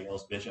someone like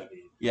else bitch at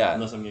me. Yeah.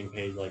 Unless I'm getting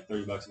paid like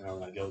 $30 an hour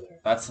when I go there.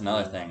 That's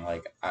another thing.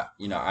 Like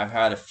I've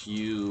had a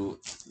few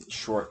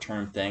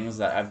short-term things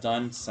that I've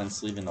done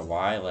since leaving the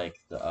Y, like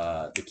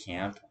the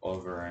camp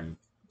over in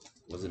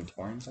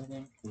Torrance, I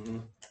think,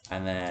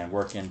 and then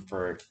working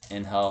for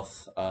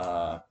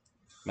InHealth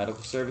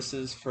medical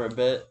services for a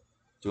bit,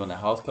 doing the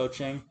health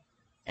coaching,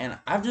 and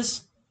I've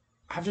just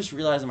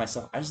realized in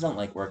myself I just don't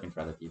like working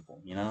for other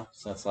people,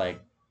 So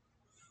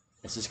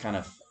it's just kind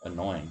of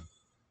annoying.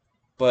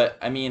 But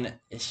I mean,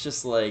 it's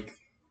just like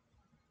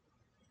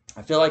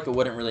I feel like it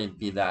wouldn't really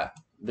be that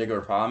big of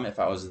a problem if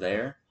I was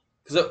there,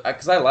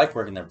 because I liked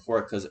working there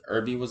before because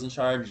Irby was in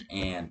charge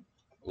and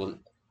I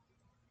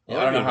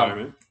don't know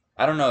how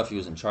I don't know if he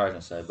was in charge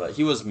instead, but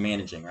he was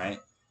managing, right?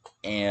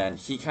 And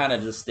he kind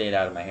of just stayed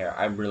out of my hair.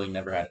 I really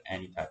never had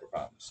any type of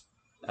problems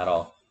at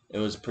all. It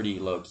was pretty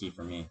low key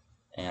for me,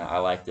 and I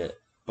liked it.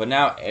 But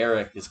now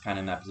Eric is kind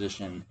of in that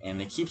position, and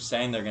they keep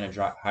saying they're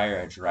gonna hire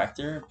a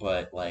director,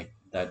 but like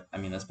that, I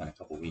mean, that's been a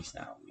couple weeks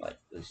now. Like,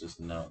 there's just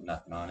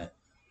nothing on it.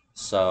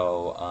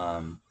 So,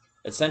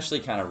 essentially,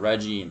 kind of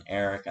Reggie and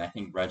Eric, and I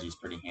think Reggie's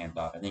pretty hands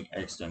off. I think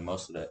Eric's doing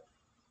most of it,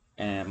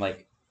 and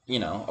like,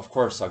 of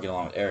course I'll get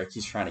along with Eric.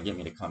 He's trying to get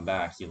me to come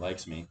back. He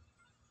likes me.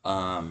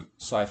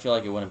 So I feel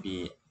like it wouldn't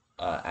be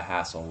a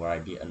hassle where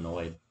I'd be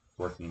annoyed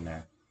working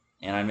there,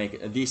 and I make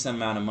a decent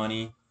amount of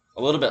money,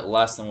 a little bit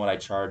less than what I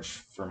charge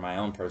for my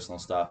own personal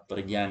stuff. But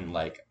again,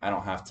 like I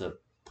don't have to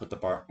put the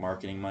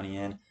marketing money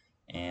in,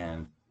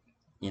 and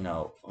you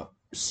know,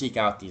 seek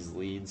out these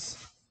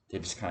leads. They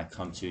just kind of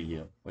come to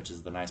you, which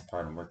is the nice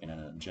part of working in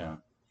a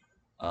gym.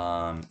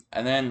 And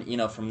then,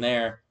 from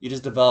there, you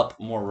just develop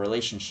more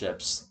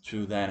relationships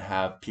to then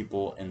have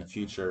people in the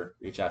future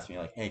reach out to me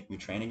like, hey, can we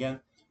train again?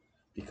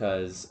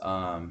 Because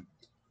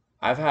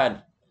I've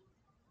had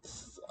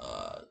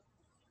uh,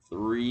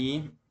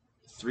 three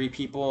three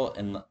people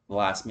in the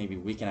last maybe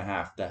week and a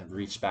half that have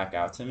reached back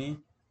out to me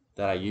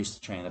that I used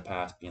to train in the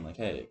past, being like,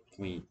 hey,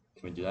 can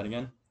we do that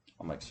again?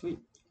 I'm like, sweet,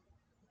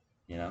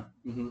 you know.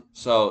 Mm-hmm.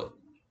 So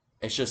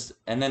it's just,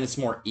 and then it's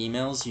more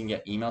emails. You can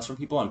get emails from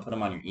people and put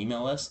them on your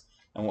email list.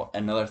 And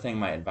another thing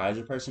my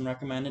advisor person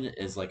recommended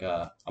is like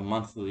a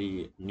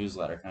monthly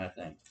newsletter kind of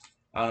thing.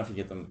 I don't know if you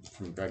get them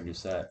from Greg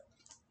Doucette.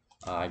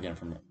 I get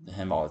them from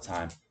him all the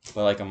time.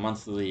 But like a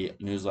monthly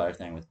newsletter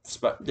thing with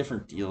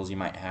different deals you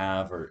might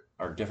have, or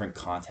different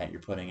content you're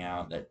putting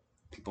out that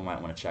people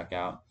might want to check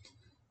out.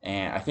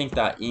 And I think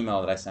that email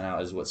that I sent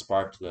out is what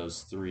sparked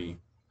those three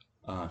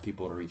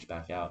people to reach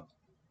back out.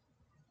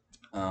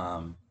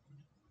 Um,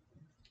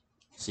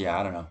 so yeah,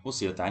 I don't know. We'll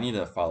see with that. I need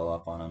to follow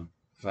up on them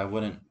because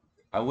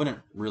I wouldn't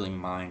really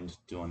mind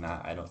doing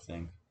that. I don't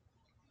think.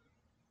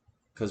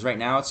 Because right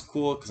now it's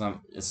cool because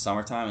it's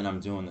summertime and I'm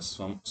doing the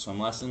swim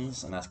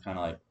lessons, and that's kind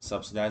of like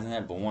subsidizing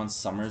it. But once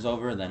summer's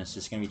over, then it's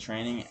just gonna be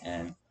training,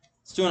 and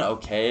it's doing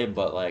okay.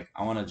 But like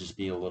I want to just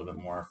be a little bit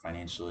more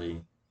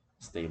financially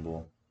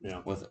stable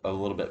Yeah. with a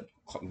little bit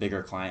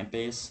bigger client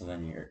base, so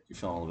then you're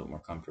feeling a little bit more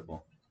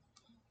comfortable.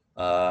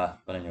 But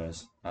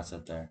anyways, that's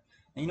it there.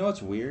 And you know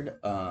what's weird?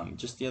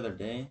 Just the other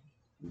day,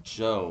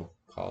 Joe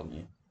called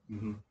me,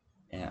 Mm-hmm.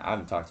 and I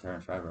haven't talked to her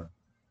in forever.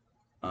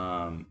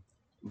 Um,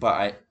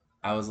 but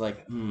I was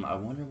like, I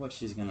wonder what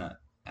she's gonna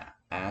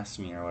ask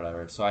me or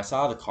whatever. So I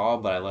saw the call,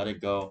 but I let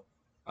it go.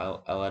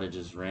 I let it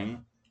just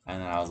ring,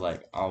 and then I was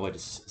like, I'll wait to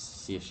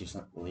see if she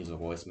leaves a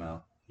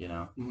voicemail, you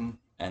know. Mm-hmm.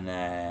 And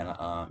then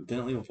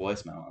didn't leave a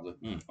voicemail. I was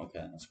like,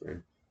 okay, that's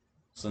weird.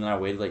 So then I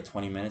waited like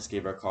 20 minutes,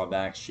 gave her a call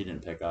back. She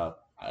didn't pick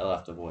up. I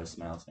left a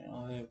voicemail saying,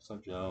 oh hey, what's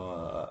up,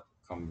 Joe?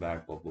 Call me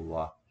back, blah blah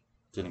blah.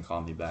 Didn't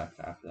call me back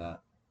after that.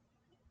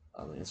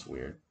 I was like, it's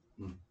weird.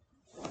 Mm.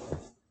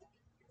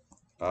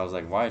 But I was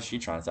like, why is she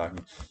trying to talk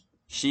to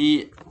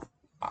me?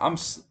 I'm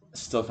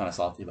still kind of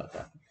salty about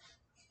that.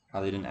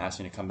 How they didn't ask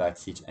me to come back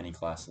to teach any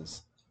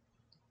classes.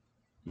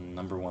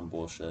 Number one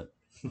bullshit.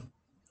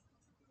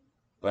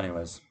 But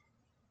anyways,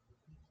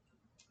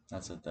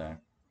 that's it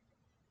there.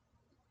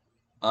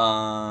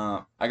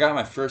 I got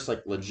my first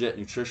like legit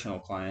nutritional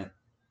client,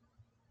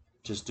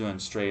 just doing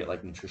straight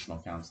like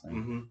nutritional counseling.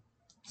 Mm-hmm.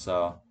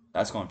 So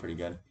that's going pretty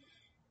good.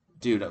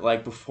 Dude,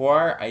 like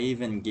before I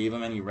even gave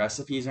him any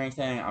recipes or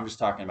anything, I'm just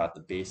talking about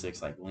the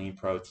basics like lean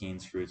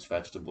proteins, fruits,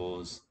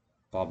 vegetables,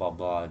 blah blah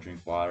blah, drink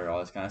water, all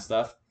this kind of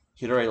stuff.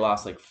 He'd already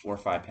lost like 4 or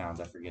 5 pounds.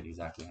 I forget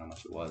exactly how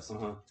much it was.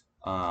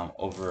 Uh-huh.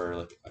 Over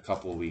like a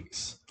couple of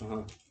weeks,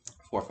 Uh-huh.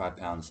 4 or 5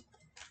 pounds.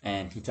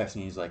 And he texted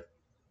me. He's like,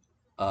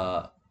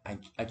 uh,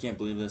 I can't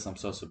believe this. I'm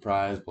so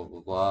surprised. Blah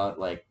blah blah.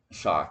 Like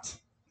shocked,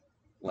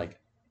 like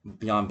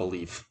beyond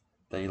belief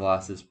that he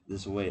lost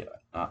this weight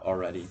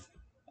already.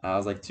 I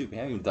was like, dude, we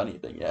haven't even done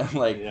anything yet.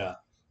 Like, Yeah.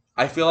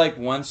 I feel like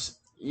once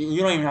you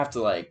don't even have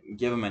to like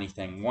give them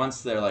anything.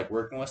 Once they're like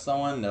working with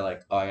someone, they're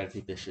like, oh, I gotta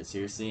take this shit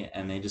seriously,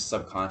 and they just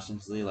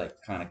subconsciously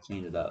like kind of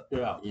clean it up.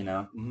 Yeah. You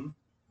know.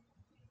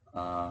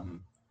 Mm-hmm.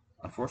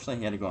 Unfortunately,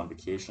 he had to go on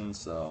vacation,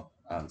 so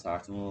I haven't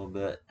talked to him a little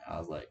bit. I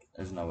was like,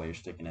 there's no way you're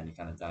sticking any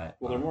kind of diet.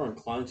 Well, they're more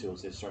inclined to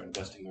once they start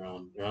investing their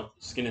own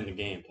skin in the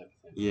game type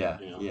of thing. Yeah,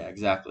 You know? yeah,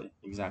 exactly.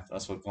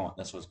 That's what's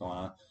going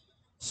on.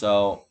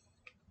 So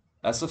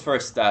that's the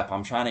first step.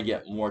 I'm trying to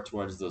get more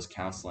towards those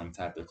counseling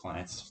type of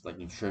clients, like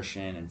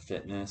nutrition and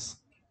fitness,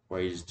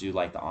 where you just do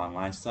like the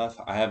online stuff.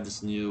 I have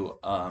this new,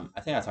 I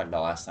think I talked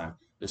about last time,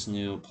 this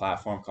new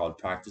platform called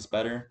Practice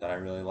Better that I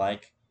really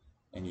like,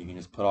 and you can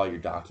just put all your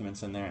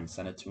documents in there and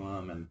send it to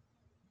them and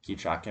keep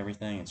track of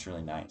everything. It's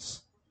really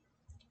nice.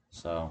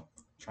 So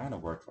trying to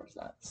work towards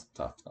that. It's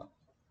tough though.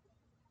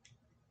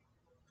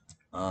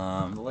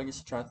 The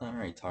Legacy Triathlon, I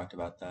already talked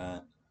about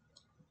that.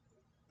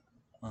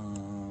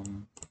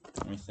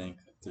 Let me think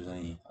if there's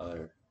any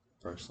other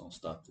personal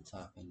stuff that's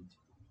happened.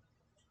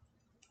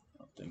 I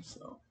don't think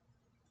so.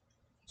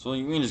 So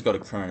we can just go to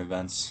current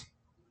events.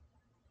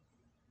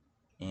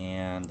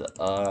 And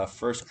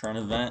first current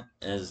event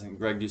is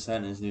Greg Doucette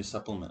and his new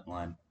supplement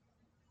line.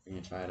 You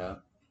can try it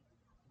out.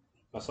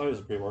 I saw he was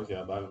a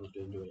pre-workout, but I haven't looked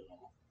into it at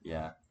all.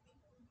 Yeah,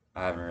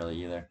 I haven't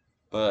really either.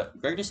 But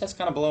Greg Doucette's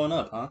kind of blowing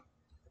up, huh?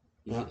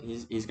 Yeah.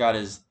 He's got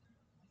his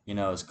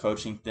his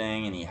coaching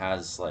thing, and he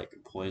has like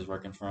employees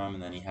working for him,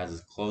 and then he has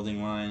his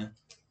clothing line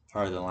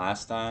harder than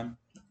last time,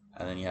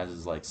 and then he has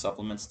his like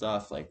supplement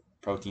stuff like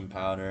protein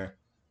powder.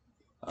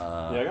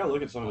 Yeah, I gotta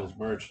look at some of his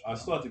merch. I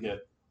still have to get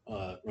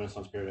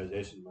Renaissance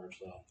Periodization merch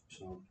though.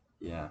 So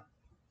Yeah,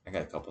 I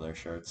got a couple of their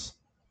shirts.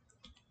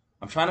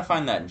 I'm trying to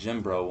find that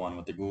Jim Bro one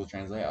with the Google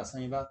Translate I was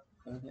telling you about.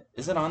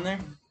 Is it on there?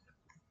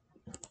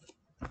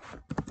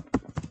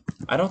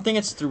 I don't think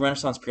it's through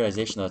Renaissance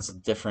Periodization though. It's a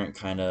different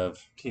kind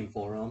of. Team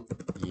Full Realm.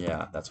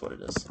 Yeah, that's what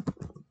it is.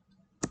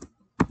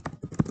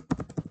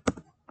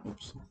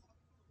 Oops.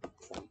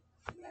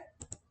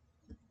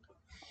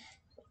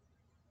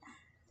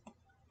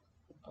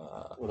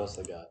 What else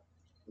they got?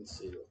 Let's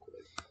see real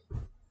quick.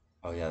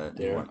 Oh yeah, that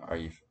new Dare. one. Are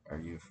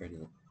you afraid of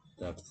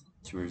the depth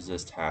to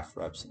resist half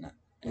reps in that?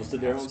 What's the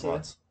Dare one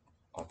say?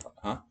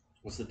 Huh?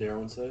 What's the Dare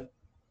one say?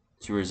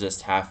 To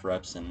resist half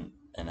reps in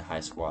high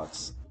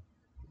squats.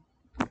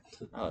 I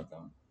like that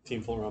one.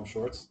 Team Full Realm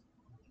shorts.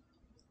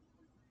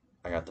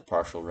 I got the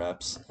partial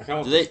reps. I kind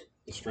of Do they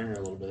the stringer a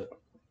little bit.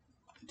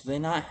 do they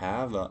not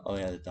have oh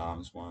yeah, the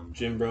Doms one.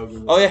 Jim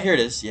Brogan. Oh yeah, here it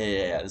is.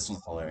 Yeah. This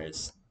one's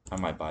hilarious. I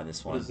might buy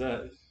this one. What is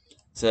that? It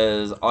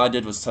says all I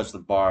did was touch the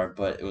bar,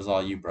 but it was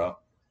all you, bro.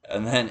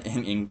 And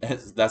then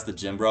that's the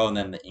Jim Bro, and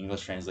then the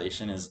English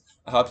translation is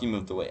I hope you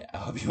move the weight. I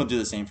hope you'll do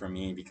the same for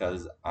me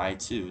because I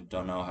too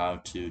don't know how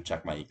to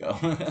check my ego.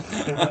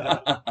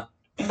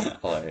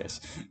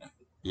 Hilarious.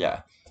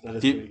 Yeah. That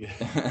is pretty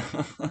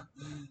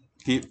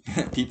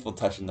good. People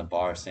touching the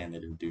bar saying they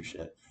didn't do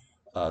shit.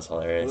 It's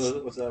hilarious.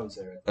 What's that one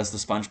say? Right? That's the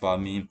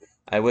SpongeBob meme.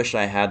 I wish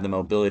I had the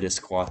mobility to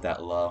squat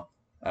that low.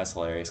 That's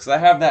hilarious. Cause I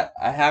have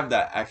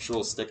that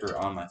actual sticker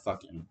on my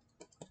fucking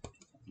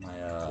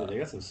Yeah, they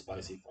got some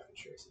spicy fucking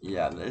shirts.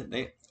 Yeah,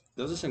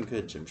 those are some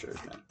good gym shirts,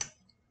 man.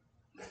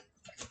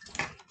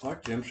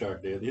 Fuck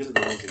Gymshark, dude. These are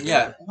the ones.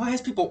 Yeah, why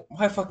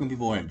fucking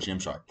people wearing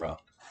Gymshark, bro?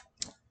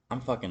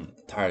 I'm fucking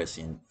tired of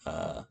seeing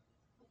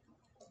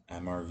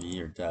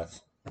MRV or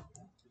Death.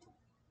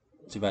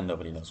 Too bad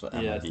nobody knows what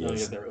MRV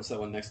is. What's that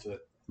one next to it?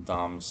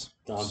 Dom's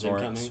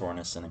incoming.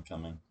 soreness and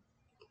incoming.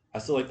 I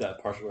still like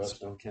that partial reps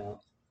don't count.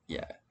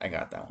 Yeah, I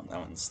got that one. That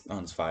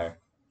one's fire.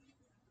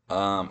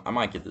 I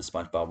might get the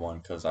SpongeBob one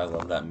because I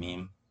love that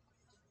meme.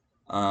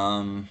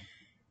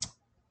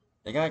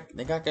 They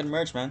got good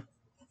merch, man.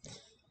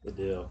 They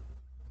do.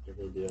 They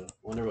really do. I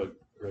wonder what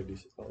Greg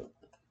Doucette called it.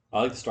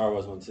 I like the Star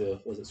Wars one too.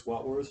 Was it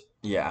Squat Wars?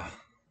 Yeah.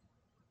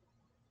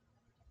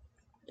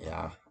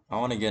 Yeah. I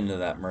want to get into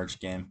that merch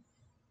game.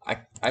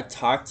 I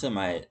talked to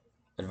my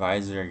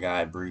advisor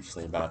guy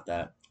briefly about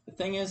that. The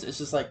thing is, it's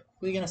just like,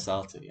 who are you gonna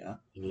sell to, you know?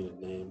 You need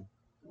a name.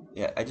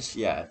 Yeah, I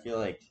feel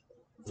like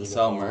to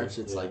sell merch,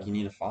 it's like you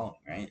need a following,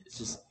 right? It's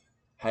just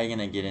how you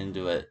gonna get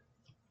into it,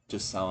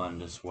 just selling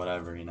just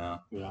whatever, you know?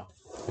 Yeah.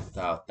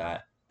 Without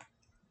that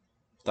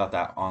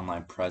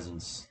online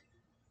presence.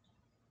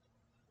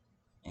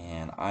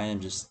 And I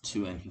am just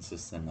too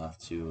inconsistent enough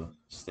to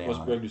stay What's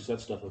on. Greg Doucette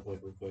stuff look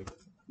like real quick?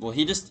 Well,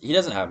 he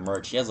doesn't have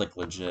merch. He has like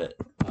legit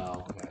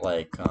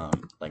okay.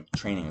 like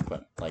training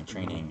equipment, like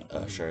training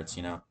shirts,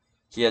 you know.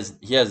 He has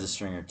the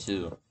stringer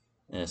too.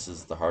 And this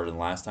is the harder than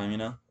last time, you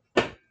know.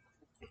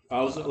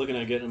 I was looking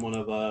at getting one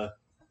of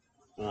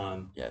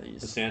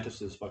these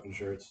DeSantis' fucking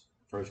shirts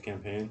for his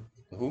campaign.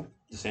 Who?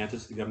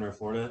 DeSantis, the governor of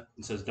Florida.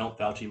 It says, "Don't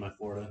Fauci my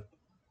Florida."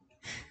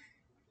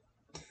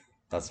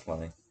 That's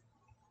funny.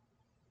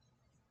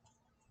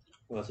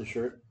 Well, that's a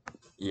shirt.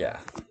 Yeah.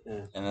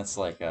 And that's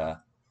like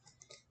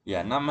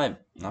not my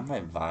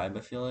vibe,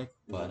 I feel like,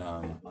 but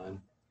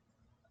mine.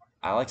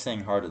 I like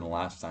saying harder than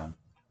last time.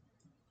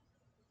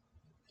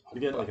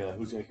 I'd get like a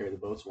Who's Gonna Carry the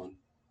Boats one.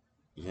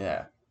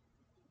 Yeah.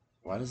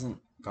 Why doesn't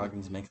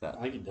Goggins make that?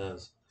 I think he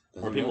does.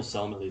 Or people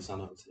sell them at least. I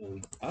don't know if it's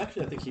him. I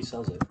think he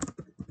sells it.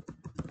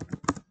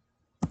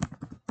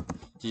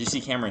 Did you see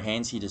Cameron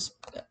Hanes? He just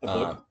A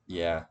book?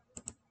 Yeah.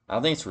 I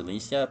don't think it's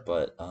released yet,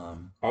 but I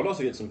would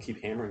also get some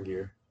Keep Hammering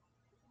gear.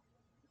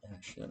 Yeah,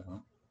 shit, huh?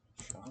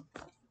 Shop?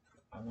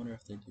 I wonder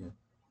if they do.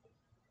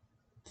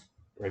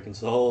 Breaking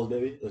Souls,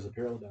 baby. There's a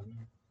apparel down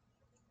there.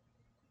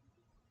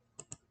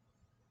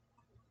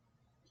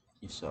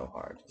 He's so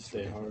hard.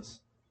 Stay hard.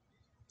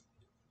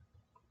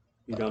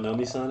 You don't know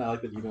me, son? I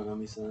like that you don't know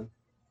me, son.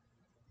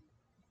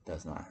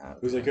 Does not have.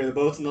 Who's Gonna Carry the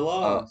Boats and the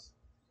Logs?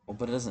 Well,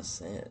 but it doesn't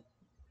say it.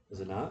 Is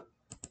it not?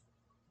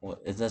 Well,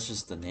 that's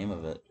just the name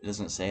of it. It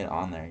doesn't say it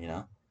on there, you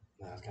know?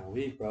 Nah, it's kind of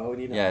weak, bro.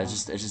 We need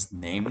it's just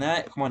name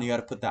that. Come on, you got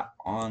to put that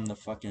on the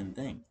fucking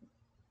thing.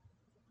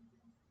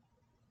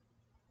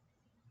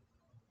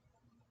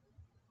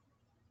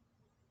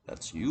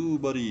 That's you,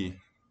 buddy.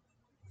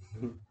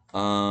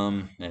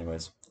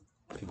 Anyways,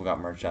 people got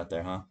merch out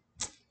there, huh?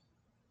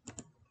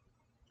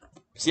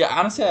 See,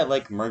 honestly, I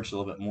like merch a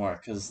little bit more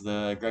because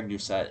the Greg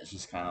Doucette is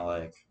just kind of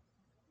like,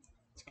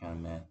 it's kind of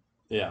meh.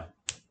 Yeah.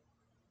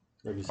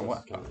 Greg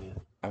Doucette's kind of meh.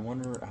 I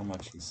wonder how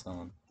much he's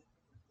selling.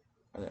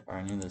 Are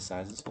any of the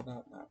sizes sold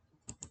out? No.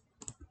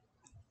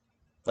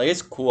 Like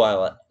it's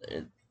cool.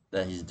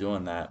 That he's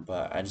doing that,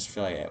 but I just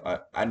feel like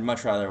I'd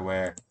much rather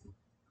wear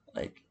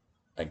like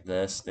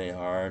this, Stay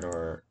Hard,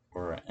 or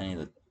any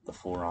of the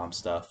full ROM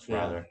stuff Yeah.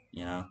 rather,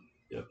 you know.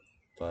 Yep.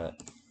 But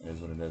it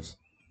is what it is.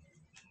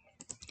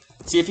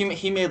 See, if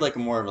he made like a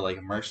more of a like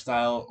a merch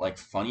style like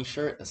funny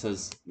shirt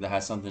that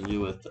has something to do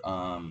with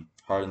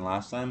Harden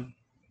last time,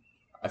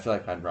 I feel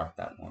like I'd rock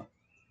that more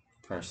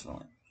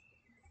personally.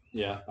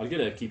 Yeah, I'd get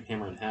a Keep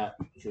Hammering hat.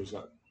 I'm sure he's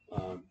got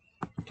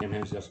Cam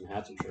Hammond's got some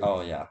hats and shirts.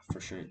 Oh yeah,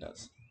 for sure he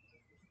does.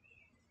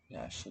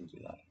 Yeah, I should do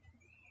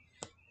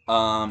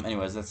that.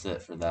 Anyways, that's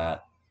it for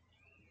that.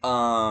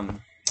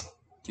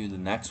 Dude, the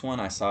next one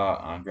I saw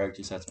on Greg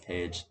Doucette's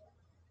page.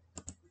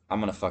 I'm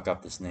gonna fuck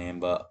up this name,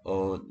 but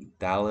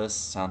Dallas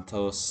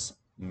Santos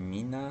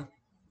Mina.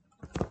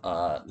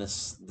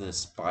 This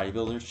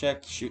bodybuilder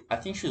chick. I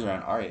think she was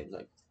around our age,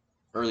 like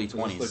early Is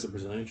this like 20s. the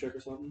Brazilian chick or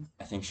something?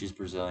 I think she's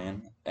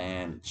Brazilian.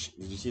 And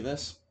did you see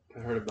this? I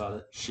heard about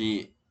it.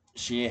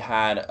 She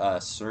had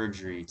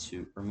surgery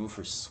to remove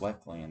her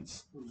sweat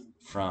glands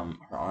from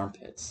her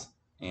armpits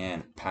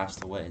and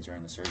passed away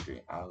during the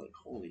surgery. I was like,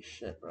 holy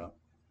shit, bro.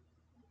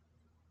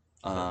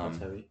 That's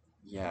heavy.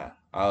 Yeah,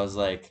 I was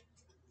like,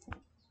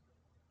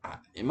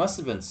 it must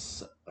have been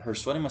her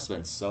sweating must have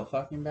been so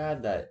fucking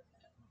bad that,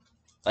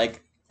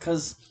 like,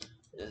 cause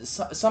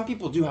some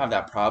people do have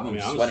that problem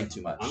sweating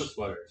too much. I'm a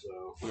sweater,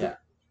 so yeah.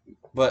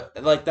 But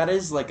like that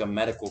is like a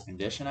medical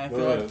condition. I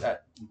feel like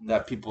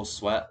that people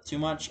sweat too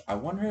much. I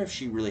wonder if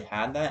she really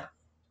had that,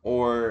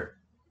 or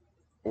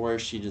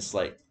if she just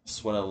like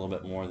sweated a little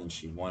bit more than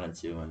she wanted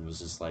to and was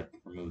just like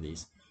remove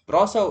these. But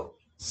also,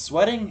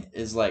 sweating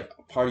is like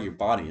a part of your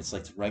body. It's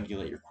like to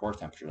regulate your core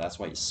temperature. That's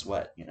why you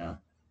sweat, you know.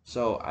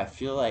 So I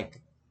feel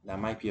like that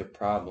might be a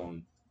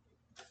problem.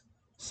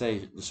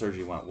 Say the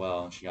surgery went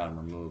well and she got them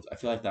removed. I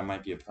feel like that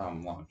might be a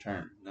problem long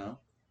term. No.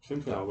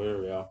 Seems kind of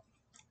weird, yeah.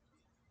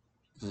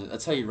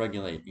 That's how you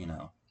regulate, you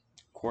know,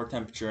 core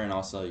temperature, and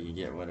also you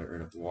get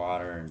rid of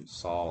water and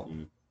salt,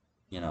 and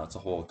you know, it's a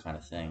whole kind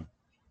of thing.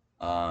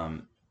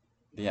 But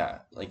yeah,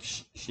 like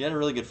she had a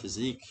really good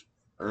physique,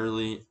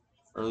 early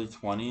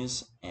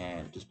 20s,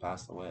 and just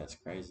passed away. It's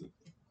crazy.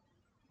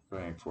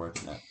 Very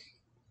unfortunate.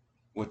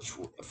 Which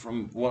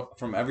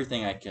from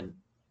everything I can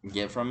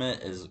get from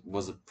it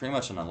was pretty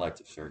much an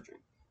elective surgery.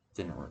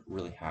 Didn't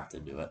really have to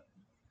do it.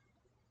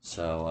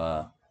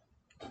 So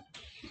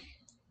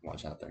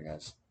watch out there,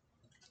 guys.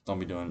 Don't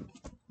be doing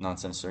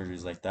nonsense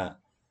surgeries like that.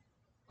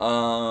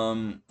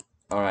 All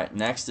right.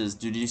 Next is,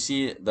 did you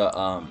see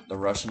the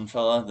Russian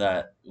fella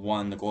that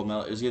won the gold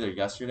medal? It was either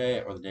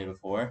yesterday or the day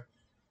before.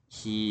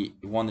 He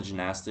won the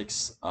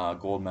gymnastics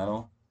gold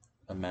medal,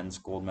 a men's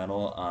gold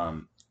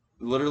medal.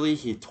 Literally,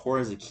 he tore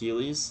his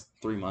Achilles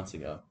 3 months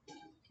ago.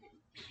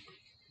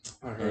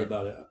 I heard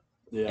about it.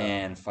 Yeah.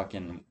 And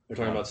fucking. They're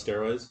talking about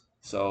steroids.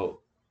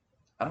 So,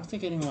 I don't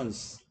think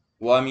anyone's.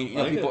 Well, I mean, you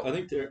know, people. I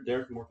think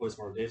Derek from Workplace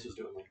Smart Days was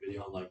doing like a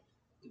video on like,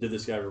 did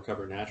this guy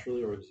recover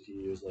naturally or did he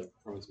use like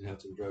performance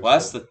enhancing drugs? Well,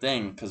 that's the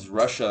thing, because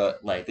Russia,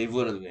 like, they've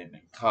literally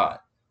been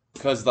caught,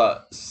 because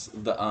the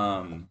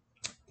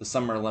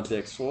Summer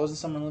Olympics. What was the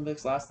Summer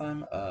Olympics last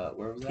time?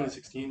 Where was that?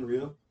 2016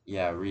 Rio.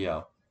 Yeah,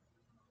 Rio.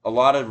 A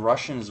lot of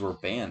Russians were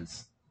banned.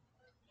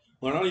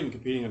 Well, they're not even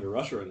competing under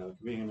Russia right now. They're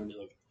competing under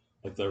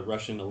like the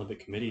Russian Olympic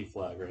Committee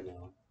flag right now,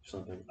 or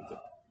something.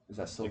 Is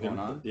that still like going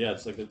on? Yeah,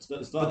 it's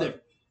not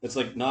like. It's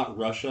like not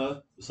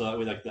Russia, so that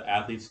way like the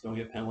athletes don't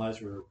get penalized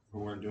who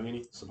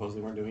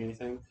supposedly weren't doing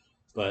anything.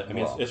 But I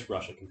mean, it's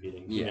Russia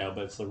competing, yeah. You know,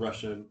 but it's the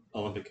Russian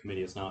Olympic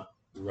Committee. It's not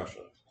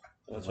Russia.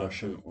 That's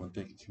Russian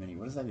Olympic Committee.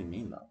 What does that even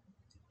mean, though?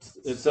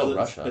 It's still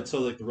Russia. It's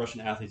so like the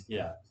Russian athletes.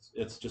 Yeah,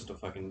 it's just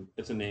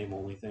it's a name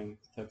only thing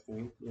type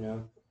thing. You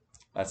know.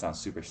 That sounds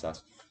super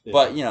sus. Yeah.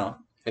 But you know,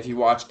 if you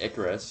watch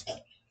Icarus,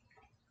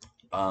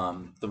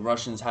 the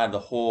Russians had the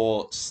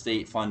whole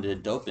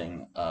state-funded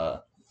doping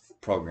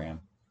program.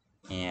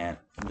 And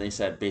they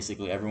said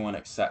basically everyone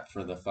except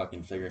for the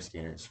fucking figure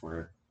skaters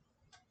were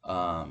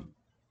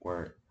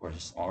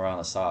just all around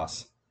the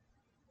sauce.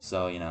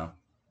 So, you know,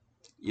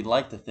 you'd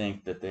like to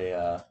think that they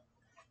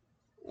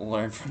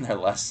learned from their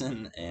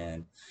lesson,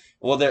 and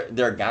well,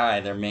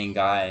 their main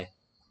guy,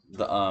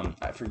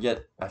 I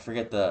forget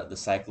the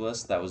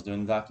cyclist that was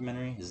doing the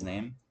documentary, his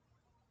name,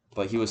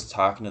 but he was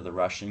talking to the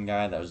Russian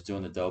guy that was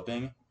doing the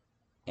doping,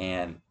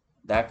 and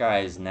that guy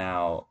is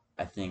now,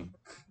 I think,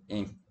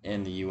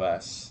 in the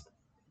U.S.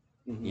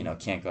 You know,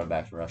 can't go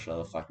back to Russia.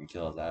 They'll fucking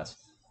kill his ass.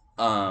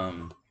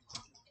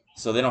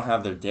 So they don't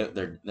have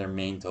their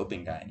main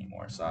doping guy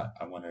anymore. So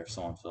I wonder if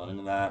someone filled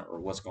into that or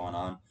what's going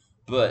on.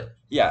 But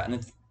yeah,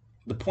 and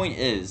the point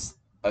is,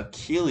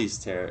 Achilles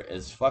tear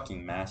is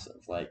fucking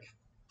massive. Like,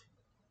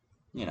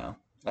 you know,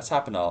 that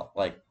happened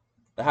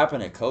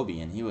to Kobe,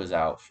 and he was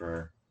out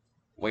for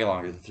way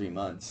longer than 3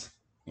 months.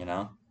 You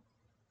know,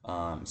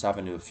 it's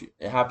happened to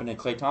It happened to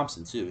Klay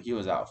Thompson too. He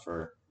was out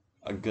for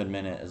a good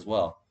minute as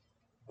well.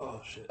 Oh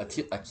shit!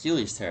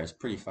 Achilles tear is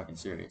pretty fucking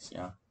serious,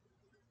 yeah.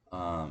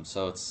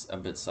 So it's a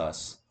bit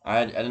sus.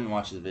 I didn't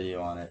watch the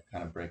video on it,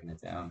 kind of breaking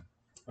it down,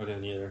 I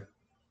didn't either.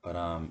 but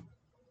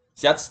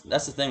see that's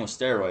the thing with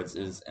steroids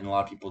is, and a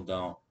lot of people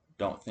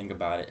don't think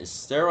about it, is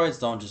steroids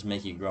don't just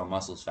make you grow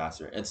muscles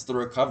faster. It's the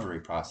recovery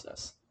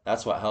process.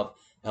 That's what it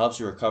helps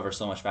you recover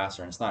so much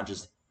faster, and it's not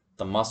just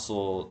the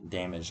muscle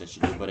damage that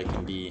you do, but it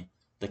can be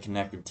the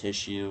connective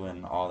tissue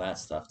and all that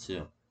stuff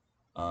too.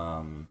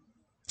 Um,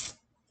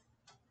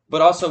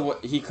 but also,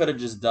 what he could have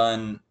just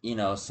done,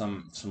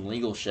 some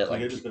legal shit Like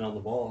like I've just been on the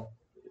ball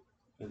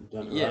and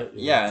done it yeah, right. You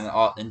know.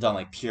 yeah, and done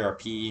like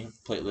PRP,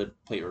 platelet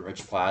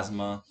rich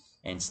plasma,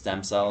 and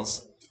stem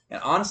cells.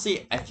 And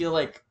honestly, I feel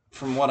like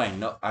from what I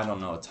know, I don't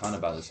know a ton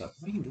about this stuff.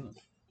 What are you doing?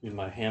 Dude,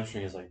 my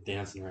hamstring is like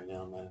dancing right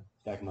now on my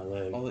back of my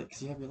leg. Oh,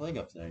 because you have your leg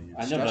up there. You're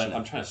I know, stretching but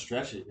I'm it, trying to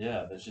stretch it.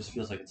 Yeah, but it just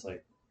feels like it's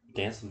like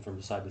dancing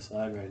from side to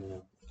side right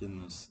now.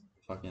 getting those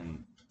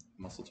fucking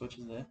muscle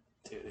twitches there.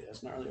 Dude, yeah,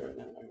 it's gnarly right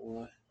now. I'm not gonna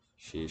lie.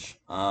 Sheesh.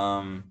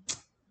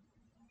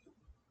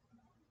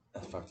 I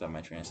fucked up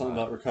my train of Something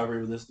thought. about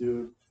recovery with this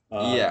dude.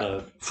 Yeah,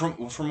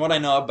 The from what I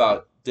know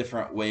about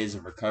different ways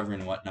of recovery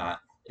and whatnot,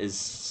 is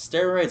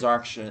steroids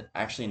are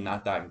actually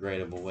not that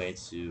great of a way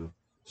to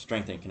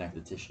strengthen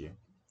connective tissue,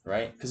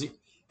 right? Because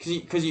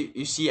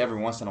you see every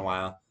once in a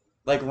while,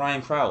 like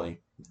Ryan Crowley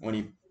when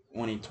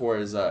he tore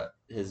his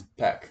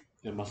pec.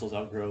 muscles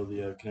outgrow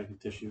the connective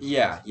tissue.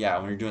 Yeah.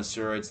 When you're doing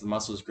steroids, the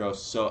muscles grow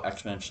so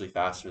exponentially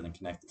faster than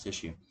connective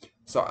tissue.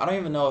 So I don't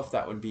even know if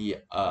that would be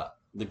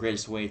the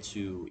greatest way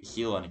to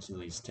heal an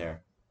Achilles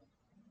tear.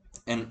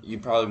 And you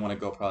probably want to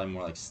go probably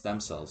more like stem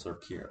cells or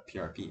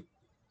PRP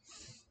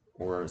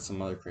or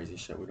some other crazy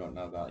shit we don't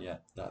know about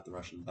yet that the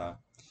Russians have.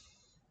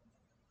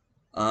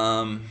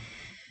 Um,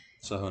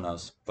 so who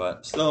knows?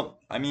 But still,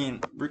 I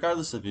mean,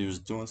 regardless if he was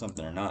doing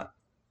something or not,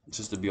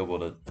 just to be able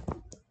to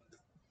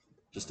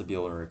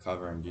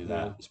recover and do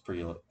that is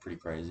pretty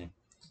crazy.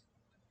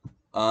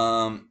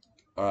 All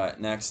right,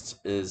 next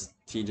is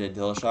T.J.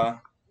 Dillashaw.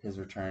 His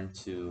return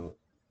to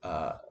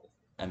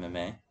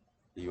MMA,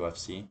 the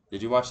UFC.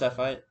 Did you watch that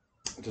fight?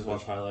 Just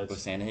watch highlights. With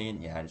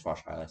Sandhagen? Yeah, I just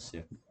watched highlights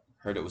too.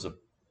 Heard it was a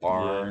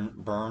Yeah.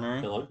 burner,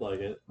 It looked like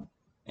it.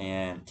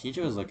 and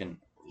TJ was looking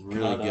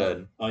really Cut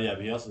good. Up. Oh yeah,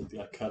 but he also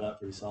got cut up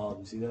pretty solid.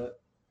 You see that?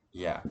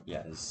 Yeah,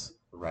 his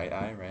right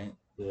eye, right?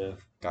 Yeah.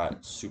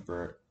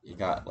 He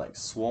got like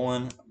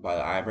swollen by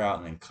the eyebrow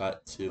and then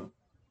cut too.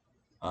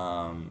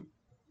 Yeah,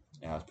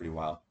 it was pretty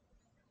wild.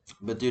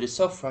 But dude, it's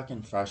so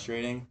fucking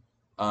frustrating.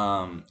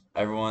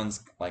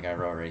 Everyone's like I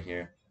wrote right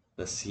here,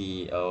 the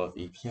CEO of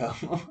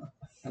EPO.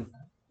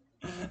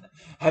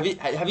 Have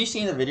you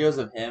seen the videos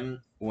of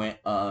him when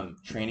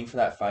training for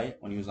that fight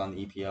when he was on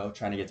the EPO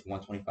trying to get to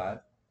 125?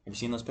 Have you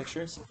seen those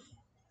pictures?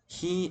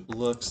 He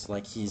looks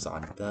like he's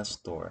on death's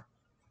door.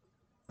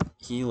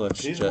 He looks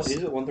He's just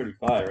at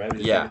 135, right?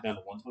 He's yeah, down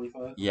to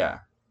 125. yeah.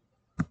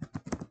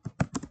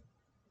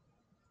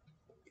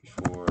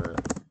 For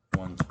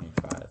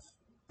 125.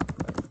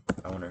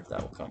 I wonder if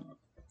that will come up.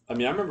 I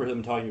mean, I remember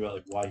him talking about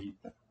like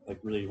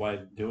why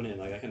doing it. And,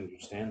 like I can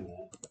understand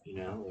that,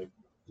 like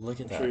Look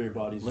at I'm that. sure your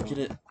body's. Look at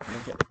it.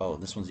 Oh,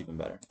 this one's even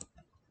better.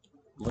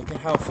 Look at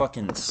how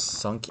fucking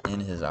sunk in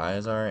his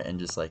eyes are and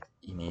just like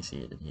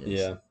emaciated he is.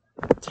 Yeah.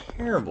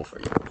 Terrible for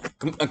you.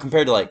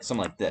 Compared to like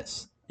something like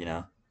this,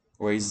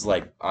 where he's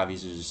like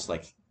obviously just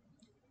like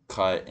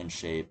cut and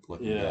shape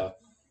looking good.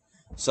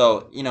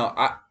 So,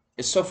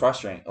 it's so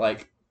frustrating.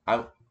 Like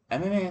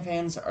MMA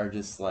fans are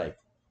just like,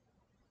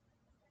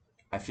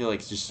 I feel like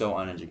it's just so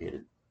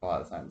uneducated a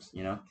lot of times,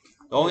 The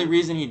only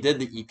reason he did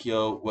the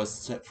EPO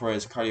was for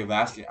his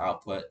cardiovascular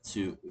output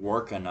to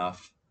work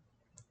enough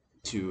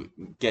to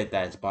get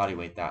his body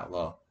weight that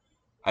low.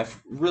 I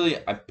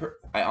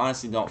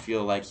honestly don't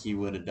feel like he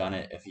would have done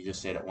it if he just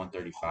stayed at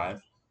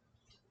 135.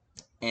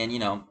 And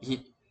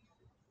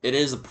it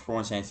is a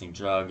performance enhancing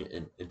drug.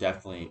 It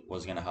definitely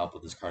was gonna help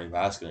with his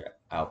cardiovascular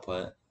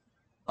output.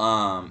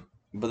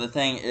 But the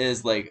thing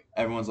is, like,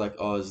 everyone's like,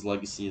 oh, his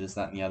legacy, this,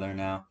 that, and the other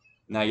now.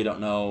 Now you don't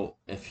know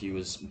if he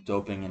was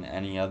doping in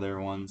any other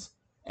ones.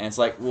 And it's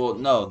like, well,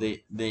 no,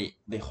 they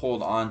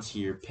hold on to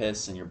your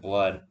piss and your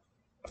blood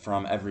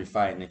from every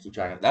fight and they keep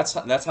track of it. That's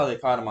how they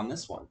caught him on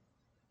this one.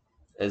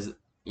 It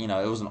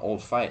was an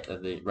old fight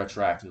that they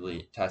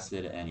retroactively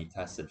tested and he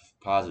tested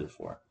positive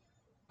for.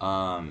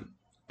 And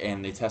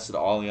they tested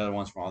all the other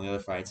ones from all the other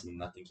fights and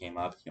nothing came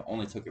up. He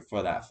only took it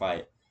for that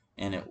fight,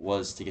 and it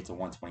was to get to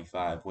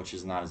 125, which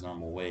is not his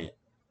normal weight.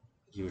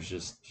 He was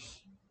just,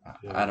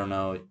 I don't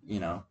know,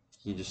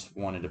 he just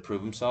wanted to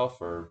prove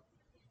himself or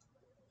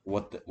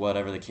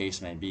whatever the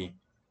case may be.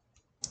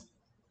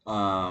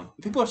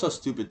 People are so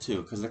stupid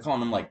too because they're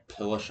calling him like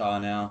Pillashaw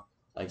now,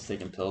 like he's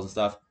taking pills and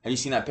stuff. Have you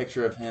seen that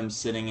picture of him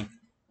sitting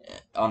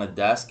on a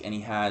desk and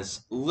he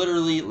has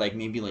literally like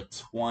maybe like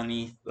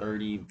 20,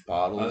 30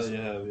 bottles?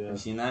 Yeah. Have you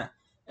seen that?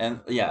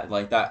 And yeah,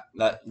 like that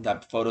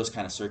photo's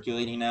kind of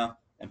circulating now,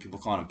 and people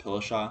calling him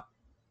Pillashaw.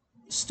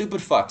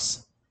 Stupid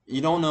fucks.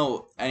 You don't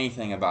know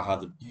anything about how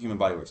the human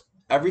body works.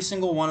 Every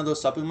single one of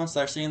those supplements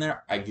that are sitting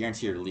there, I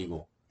guarantee are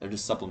legal. They're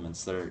just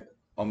supplements. They're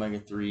omega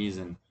 3s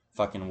and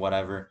fucking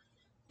whatever.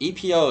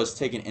 EPO is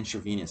taken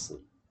intravenously.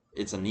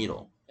 It's a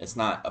needle. It's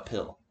not a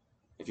pill.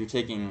 If you're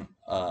taking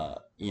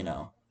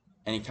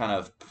any kind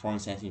of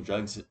performance enhancing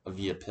drugs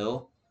via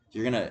pill,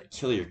 you're gonna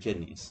kill your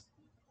kidneys,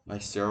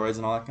 like steroids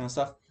and all that kind of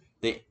stuff.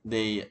 They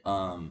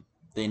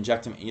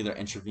inject them either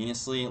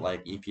intravenously,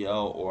 like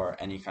EPO, or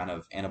any kind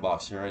of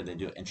anabolic steroid. They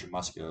do it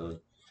intramuscularly,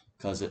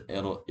 because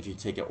it'll if you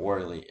take it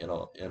orally,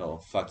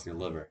 it'll fuck your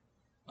liver.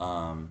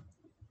 Um,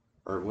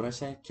 or what did I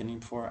say? Kidney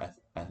before?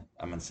 I'm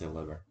gonna say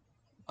liver.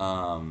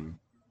 Um,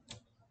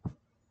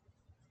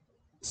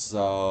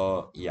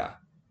 so yeah,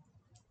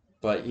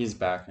 but he's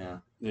back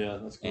now, Yeah,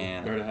 that's cool.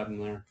 and Better to have him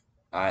there.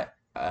 I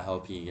I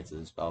hope he gets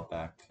his belt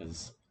back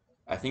because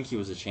I think he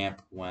was a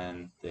champ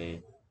when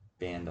they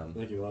banned I him.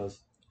 think he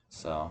was.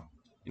 So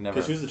he Because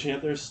never. who's the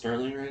champ there?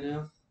 Sterling right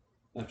now?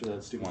 After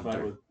that stupid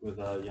fight 130. with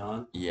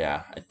Jan?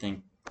 Yeah, I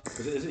think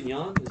Is it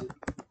Jan? Is it?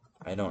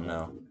 I don't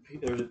know.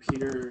 Or is it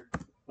Peter?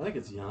 I think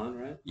it's Jan,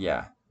 right?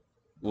 Yeah.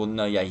 Well,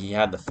 no, yeah, he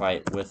had the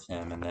fight with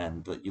him, and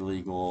then the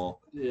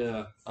illegal.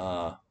 Yeah.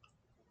 Oh,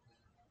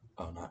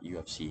 not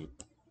UFC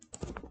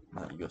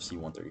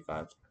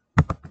 135.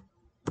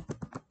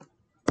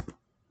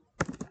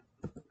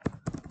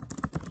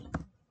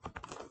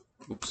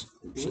 Oops.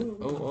 Shit.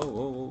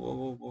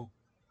 Oh.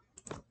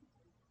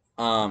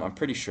 I'm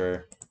pretty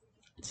sure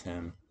it's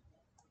him.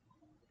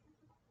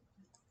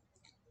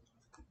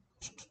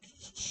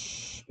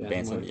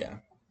 Bantam, yeah.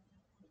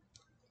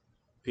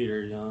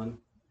 Peter Jan.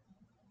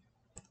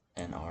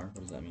 NR. What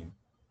does that mean?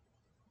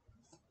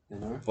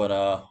 NR.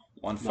 But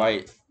one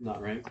fight.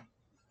 Not ranked.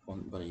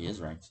 But he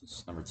is ranked.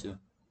 It's number 2.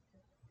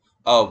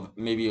 Oh,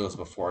 maybe it was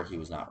before he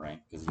was not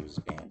ranked because he was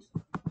banned.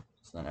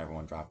 So then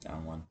everyone dropped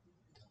down one.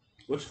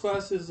 Which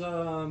class is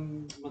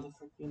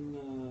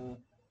motherfucking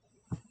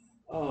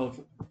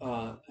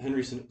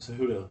Henry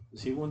Cejudo?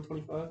 Is he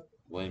 125?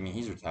 Well, I mean,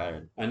 he's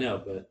retired. I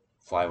know, but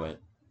Flyweight.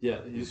 yeah,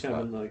 he's kind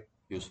of been like.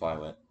 He was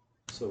flyweight.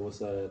 So what's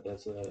that at?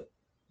 That's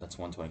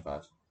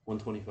 125.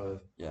 125.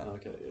 Yeah.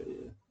 Okay.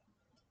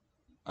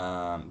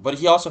 Yeah. But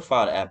he also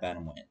fought at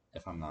bantamweight,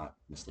 if I'm not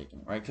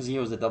mistaken, right? Because he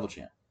was a double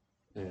champ.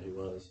 Yeah, he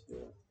was.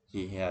 Yeah.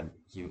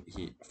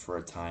 He for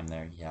a time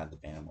there he had the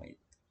bantamweight.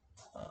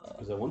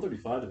 Because that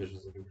 135 division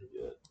is looking pretty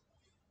good.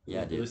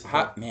 Yeah, dude.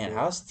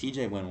 How's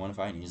TJ win one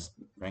fight and he's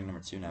ranked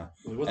number 2 now?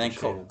 Well, and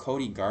then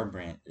Cody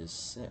Garbrandt is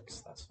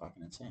 6th. That's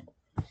fucking insane.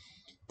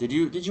 Did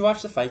you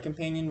watch the fight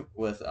companion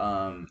with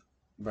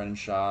Brendan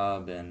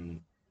Schaub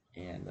and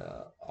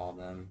all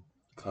them,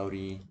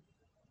 Cody,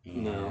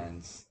 and No.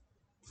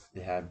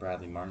 they had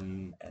Bradley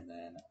Martin and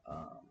then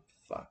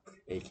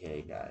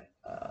AKA guy.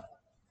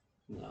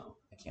 No.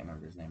 I can't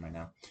remember his name right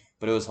now,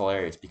 but it was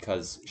hilarious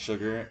because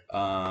Sugar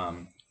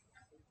Sean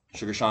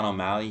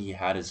O'Malley, he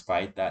had his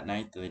fight that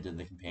night that they did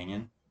the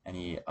companion, and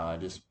he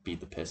just beat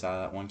the piss out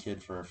of that one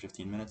kid for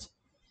 15 minutes.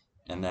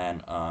 And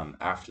then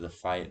after the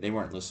fight, they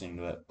weren't listening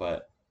to it,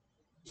 but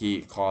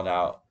he called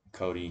out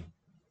Cody.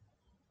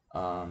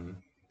 And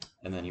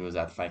then he was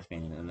at the fight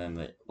companion, and then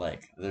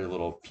their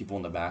little people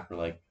in the back were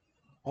like,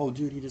 "Oh,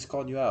 dude, he just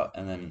called you out,"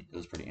 and then it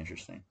was pretty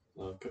interesting.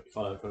 Called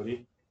out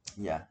Cody.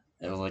 Yeah,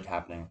 it was like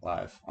happening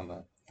live on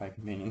the fight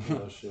companion.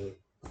 Oh shit.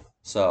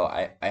 So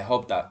I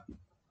hope that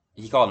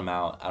he called him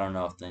out. I don't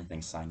know if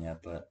anything's signed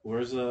yet, but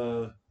Where's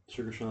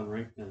Sugar Sean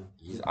ranked now?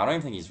 I don't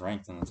even think he's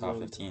ranked in the top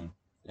 15.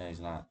 Yeah,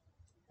 he's not,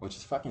 which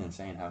is fucking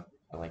insane. How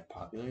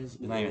popular he is.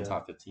 He's not even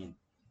top 15.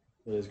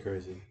 It is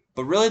crazy.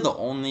 But really, the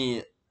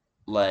only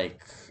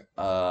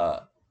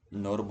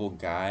notable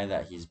guy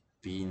that he's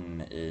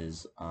beaten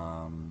is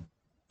who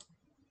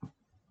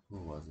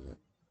was it?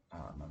 I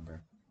don't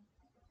remember.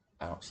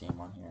 I don't see him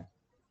on here.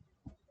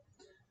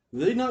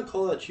 Did they not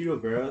call that Chito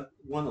Vera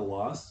one a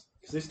loss?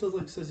 Because they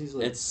still says he's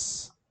like.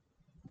 It's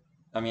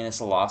a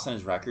loss on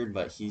his record,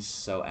 but he's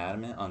so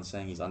adamant on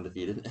saying he's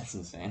undefeated. It's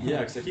insane. Yeah,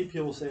 because I keep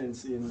people seeing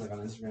like on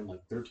Instagram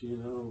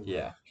 13-0.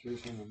 Yeah.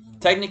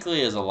 Technically,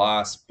 is a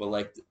loss,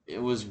 but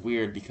it was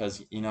weird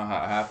because you know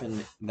how it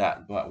happened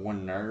that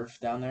one nerve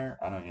down there.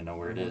 I don't even know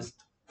where it is,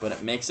 but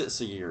it makes it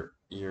so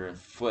your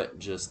foot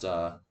just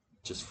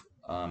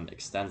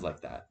extends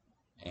like that,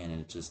 and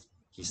it just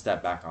he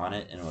stepped back on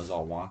it and it was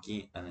all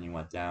wonky, and then he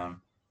went down.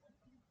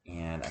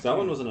 And that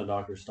one wasn't a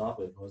doctor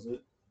stoppage, was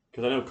it?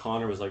 Because I know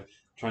Connor was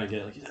trying to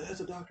get that's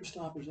a doctor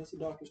stoppage. That's a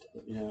doctor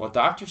stoppage. You know? Well,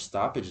 doctor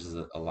stoppage is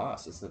a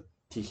loss. It's a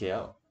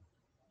TKO.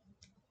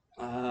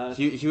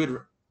 He would.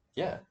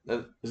 Yeah.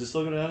 Is it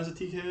still going to add as a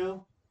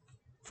TKO?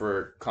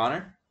 For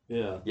Connor?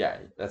 Yeah. Yeah,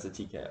 that's a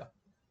TKO.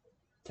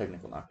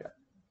 Technical knockout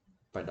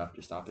by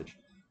doctor stoppage.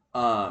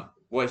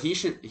 What he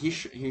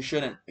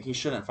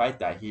shouldn't fight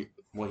that.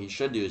 What he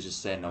should do is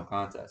just say no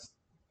contest.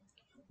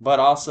 But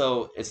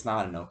also, it's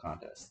not a no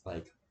contest.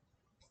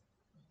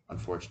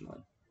 Unfortunately.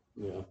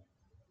 Yeah.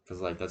 Because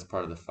that's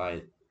part of the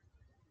fight.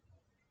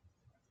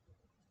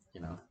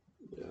 You know.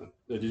 Yeah.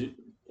 He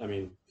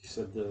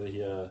said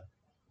that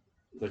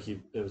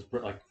it was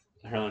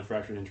hairline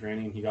fractured in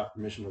training. He got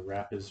permission to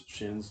wrap his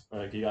shins.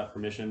 He got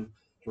permission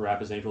to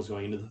wrap his ankles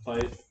going into the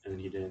fight, and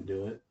he didn't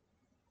do it.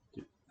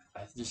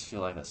 I just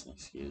feel like that's an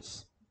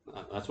excuse.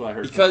 That's what I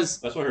heard. Because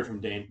That's what I heard from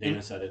Dana. it,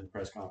 Dana said it in the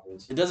press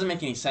conference. it doesn't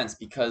make any sense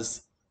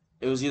because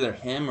it was either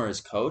him or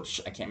his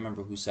coach. I can't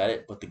remember who said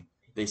it, but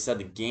they said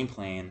the game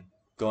plan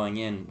going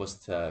in was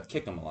to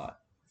kick him a lot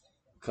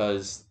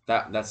because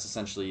that's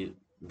essentially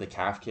the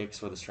calf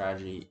kicks were the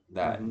strategy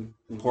that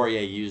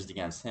Poirier used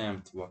against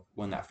him to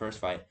win that first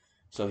fight.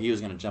 So he was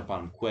going to jump on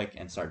him quick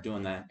and start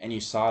doing that, and you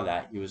saw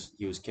that he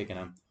was kicking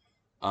him.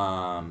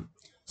 Um,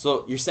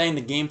 so you're saying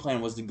the game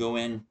plan was to go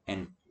in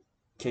and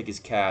kick his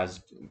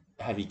calves,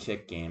 heavy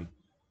kick game,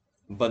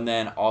 but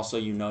then also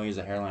he has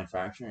a hairline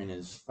fracture in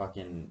his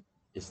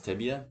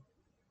tibia.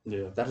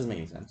 Yeah, That doesn't make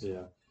any sense.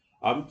 yeah.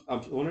 I'm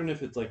wondering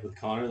if it's like with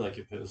Connor, like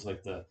if it was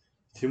like the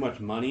too much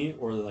money,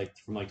 or like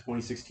from like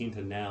 2016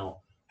 to now,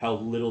 how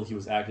little he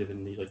was active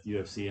in the like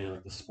UFC, and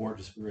like the sport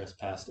just progressed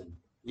past him.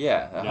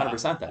 Yeah, You know,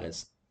 100% that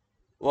is.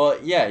 Well,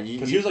 yeah,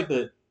 because he was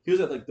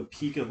at like the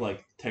peak of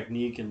like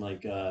technique and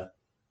like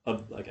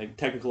of like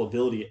technical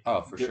ability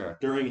oh, for sure,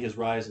 during his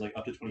rise like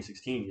up to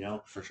 2016. You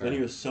know, for then sure.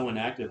 he was so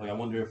inactive. Like I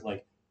wonder if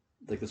like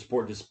the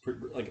sport just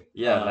like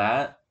Yeah,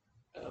 that.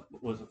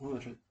 what was it,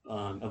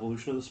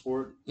 evolution of the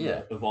sport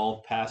Yeah.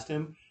 evolved past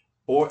him,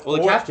 or Well,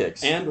 the calf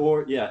kicks.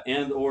 or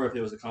if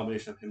it was a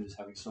combination of him just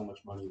having so much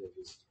money that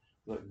just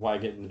like why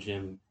get in the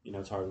gym? You know,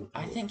 it's hard.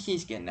 I think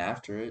he's getting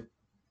after it.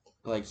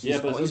 Like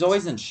but he's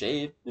always in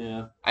shape.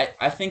 yeah.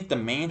 I think the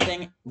main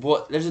thing.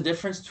 Well, there's a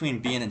difference between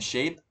being in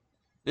shape.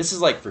 This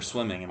is like for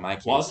swimming in my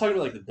case. Well, I was talking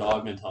about like the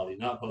dog mentality,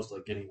 not opposed to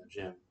like getting in the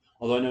gym.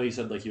 Although I know he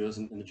said like he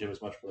wasn't in the gym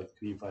as much for like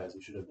the Khabib fight as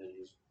he should have been.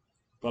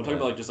 But I'm talking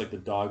about like just like the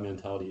dog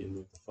mentality in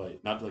the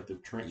fight, not like the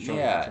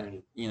Yeah,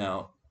 training.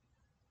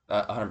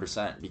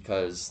 100%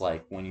 because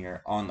like when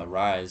you're on the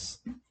rise,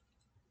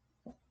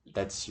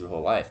 that's your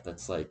whole life.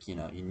 That's like you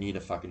need to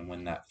fucking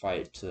win that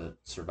fight to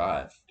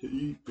survive, To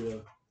eat, yeah.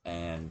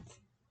 and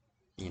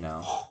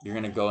you're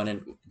gonna go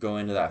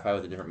into that fight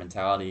with a different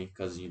mentality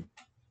because you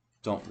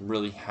don't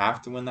really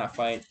have to win that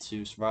fight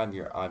to survive.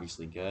 You're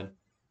obviously good,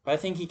 but I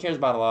think he cares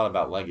about a lot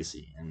about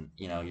legacy, and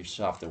you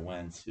still have to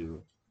win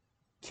to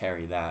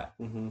carry that.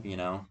 You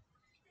know,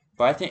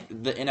 but I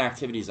think the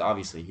inactivity is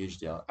obviously a huge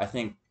deal. I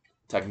think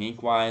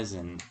technique wise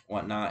and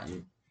whatnot,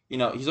 and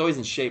he's always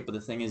in shape. But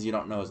the thing is, you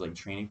don't know his like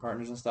training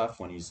partners and stuff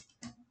when he's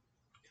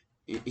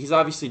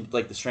obviously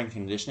like the strength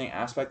and conditioning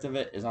aspect of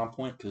it is on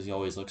point because he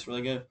always looks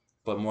really good.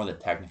 But more the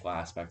technical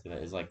aspect of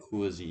it is like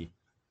who is he?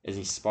 Is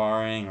he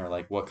sparring or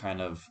like what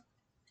kind of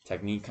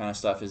technique kind of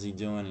stuff is he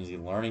doing? Is he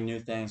learning new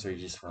things or is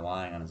he just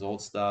relying on his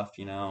old stuff?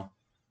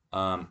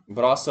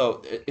 But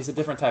also it's a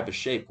different type of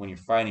shape when you're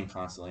fighting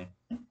constantly.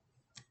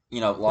 A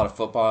lot of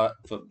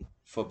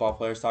football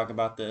players talk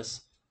about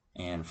this,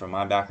 and from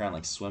my background,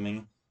 like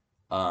swimming,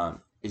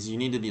 is you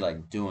need to be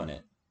like doing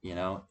it.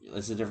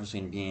 There's a difference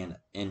between being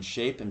in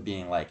shape and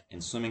being like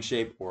in swimming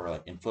shape or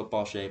like in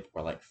football shape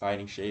or like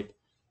fighting shape,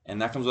 and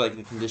that comes with like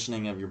the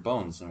conditioning of your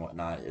bones and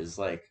whatnot. Is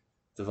like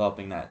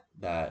developing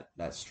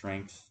that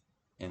strength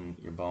in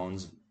your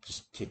bones,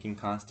 just kicking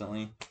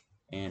constantly,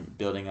 and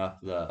building up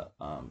the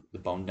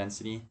bone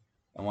density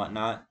and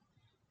whatnot.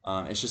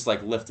 It's just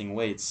like lifting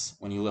weights.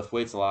 When you lift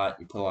weights a lot,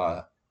 you put a lot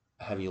of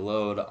heavy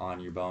load on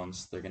your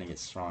bones. They're gonna get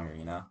stronger.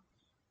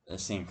 The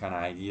same kind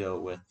of idea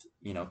with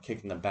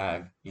kicking the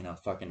bag.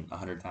 Fucking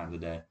 100 times a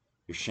day.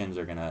 Your shins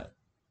are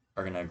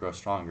gonna grow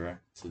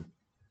stronger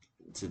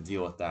to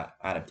deal with that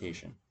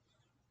adaptation.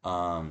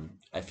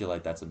 I feel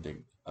like that's a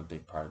big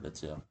part of it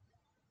too.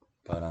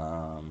 But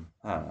I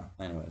don't know.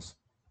 Anyways,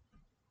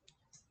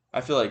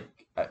 I feel like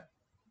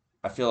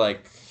I feel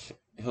like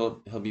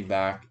he'll be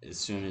back as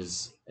soon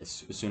as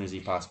he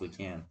possibly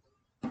can.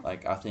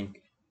 Like I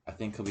think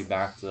he'll be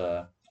back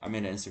to. I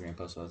made an Instagram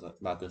post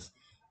about this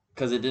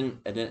because it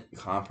didn't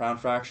compound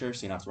fracture,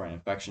 so you don't have to worry about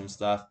infection and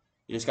stuff.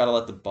 You just gotta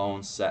let the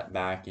bone set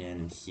back in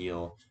and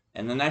heal.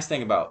 And the nice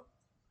thing about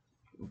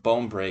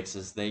bone breaks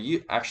is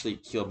you actually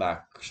heal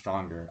back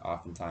stronger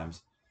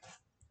oftentimes.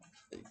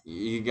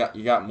 You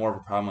got more of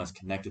a problem with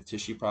connective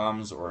tissue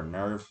problems or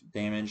nerve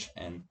damage,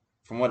 and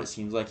from what it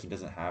seems like, he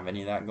doesn't have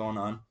any of that going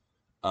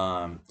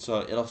on.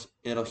 So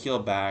it'll heal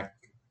back,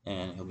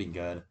 and he'll be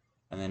good,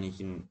 and then he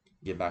can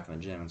get back in the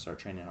gym and start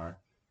training hard.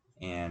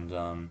 And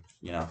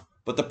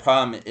but the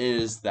problem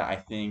is that I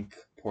think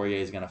Poirier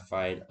is gonna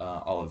fight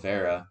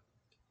Oliveira,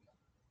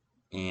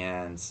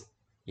 and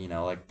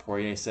like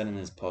Poirier said in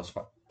his post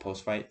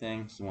fight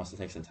thing, he wants to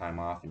take some time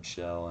off and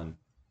chill and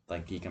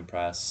like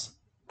decompress,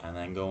 and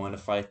then go in to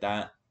fight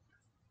that,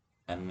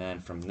 and then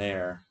from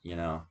there,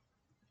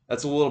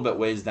 that's a little bit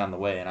ways down the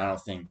way, and I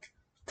don't think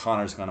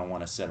Connor's gonna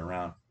want to sit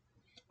around.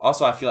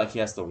 Also, I feel like he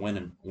has to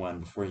win one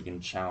before he can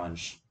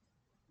challenge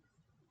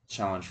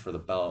for the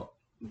belt.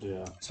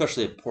 Yeah.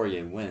 Especially if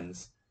Poirier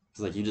wins. It's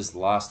like you just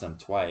lost him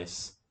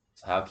twice.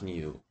 So how can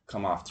you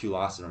come off two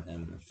losses from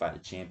him and fight a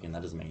champion?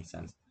 That doesn't make any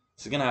sense.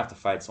 So he's gonna have to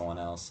fight someone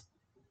else.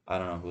 I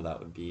don't know who that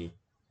would be.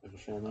 Like a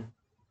family.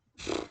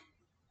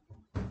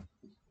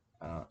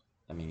 I don't.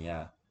 I mean,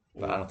 yeah,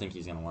 but I don't think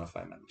he's gonna want to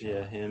fight Matt.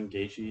 Yeah, him,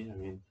 Gaethje. I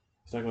mean,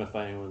 he's not going to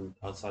fight anyone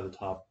outside the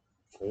top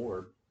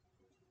 4.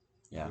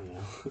 Yeah. You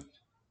know?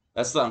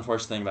 That's the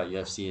unfortunate thing about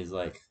UFC is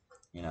like,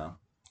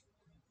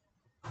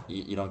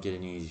 you don't get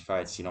any easy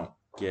fights. You don't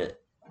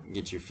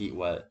get your feet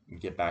wet and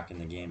get back in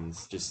the game.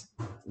 It's just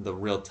the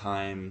real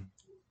time,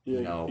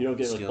 You don't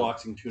get like skill.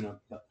 boxing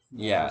tune-up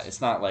Yeah, matches.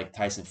 it's not like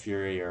Tyson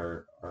Fury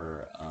or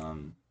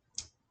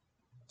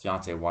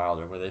Deontay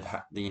Wilder where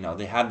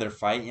they had their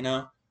fight,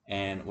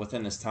 and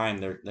within this time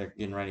they're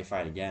getting ready to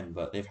fight again,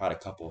 but they've had a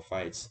couple of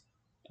fights,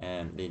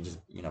 and they just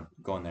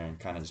go in there and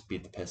kind of just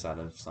beat the piss out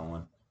of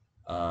someone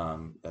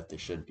that they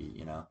should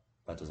be.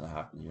 That doesn't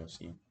happen in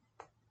UFC.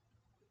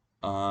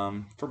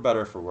 For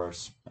better or for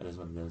worse, that is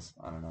what it is.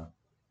 I don't know.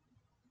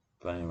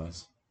 But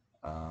anyways,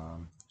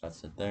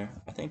 that's it there.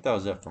 I think that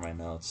was it for my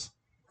notes.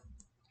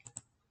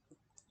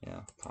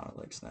 Yeah, Conor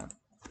leg snap.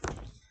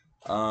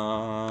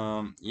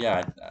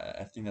 Yeah,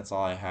 I think that's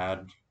all I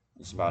had.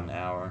 It's about an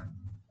hour.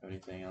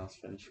 Anything else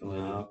finish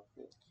related? No,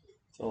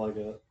 that's all I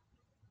got.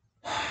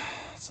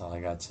 That's all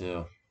I got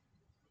too.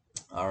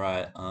 All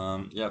right.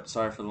 Yep.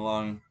 Sorry for the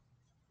long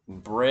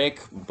break,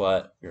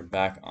 but we're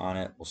back on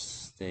it. We'll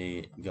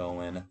stay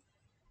going,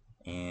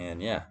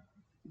 and yeah,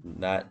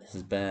 that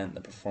has been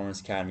the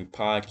Performance Academy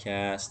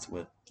podcast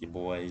with your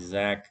boy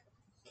Zach,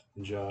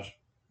 And Josh,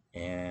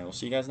 and we'll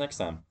see you guys next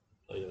time.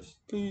 latest.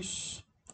 Peace.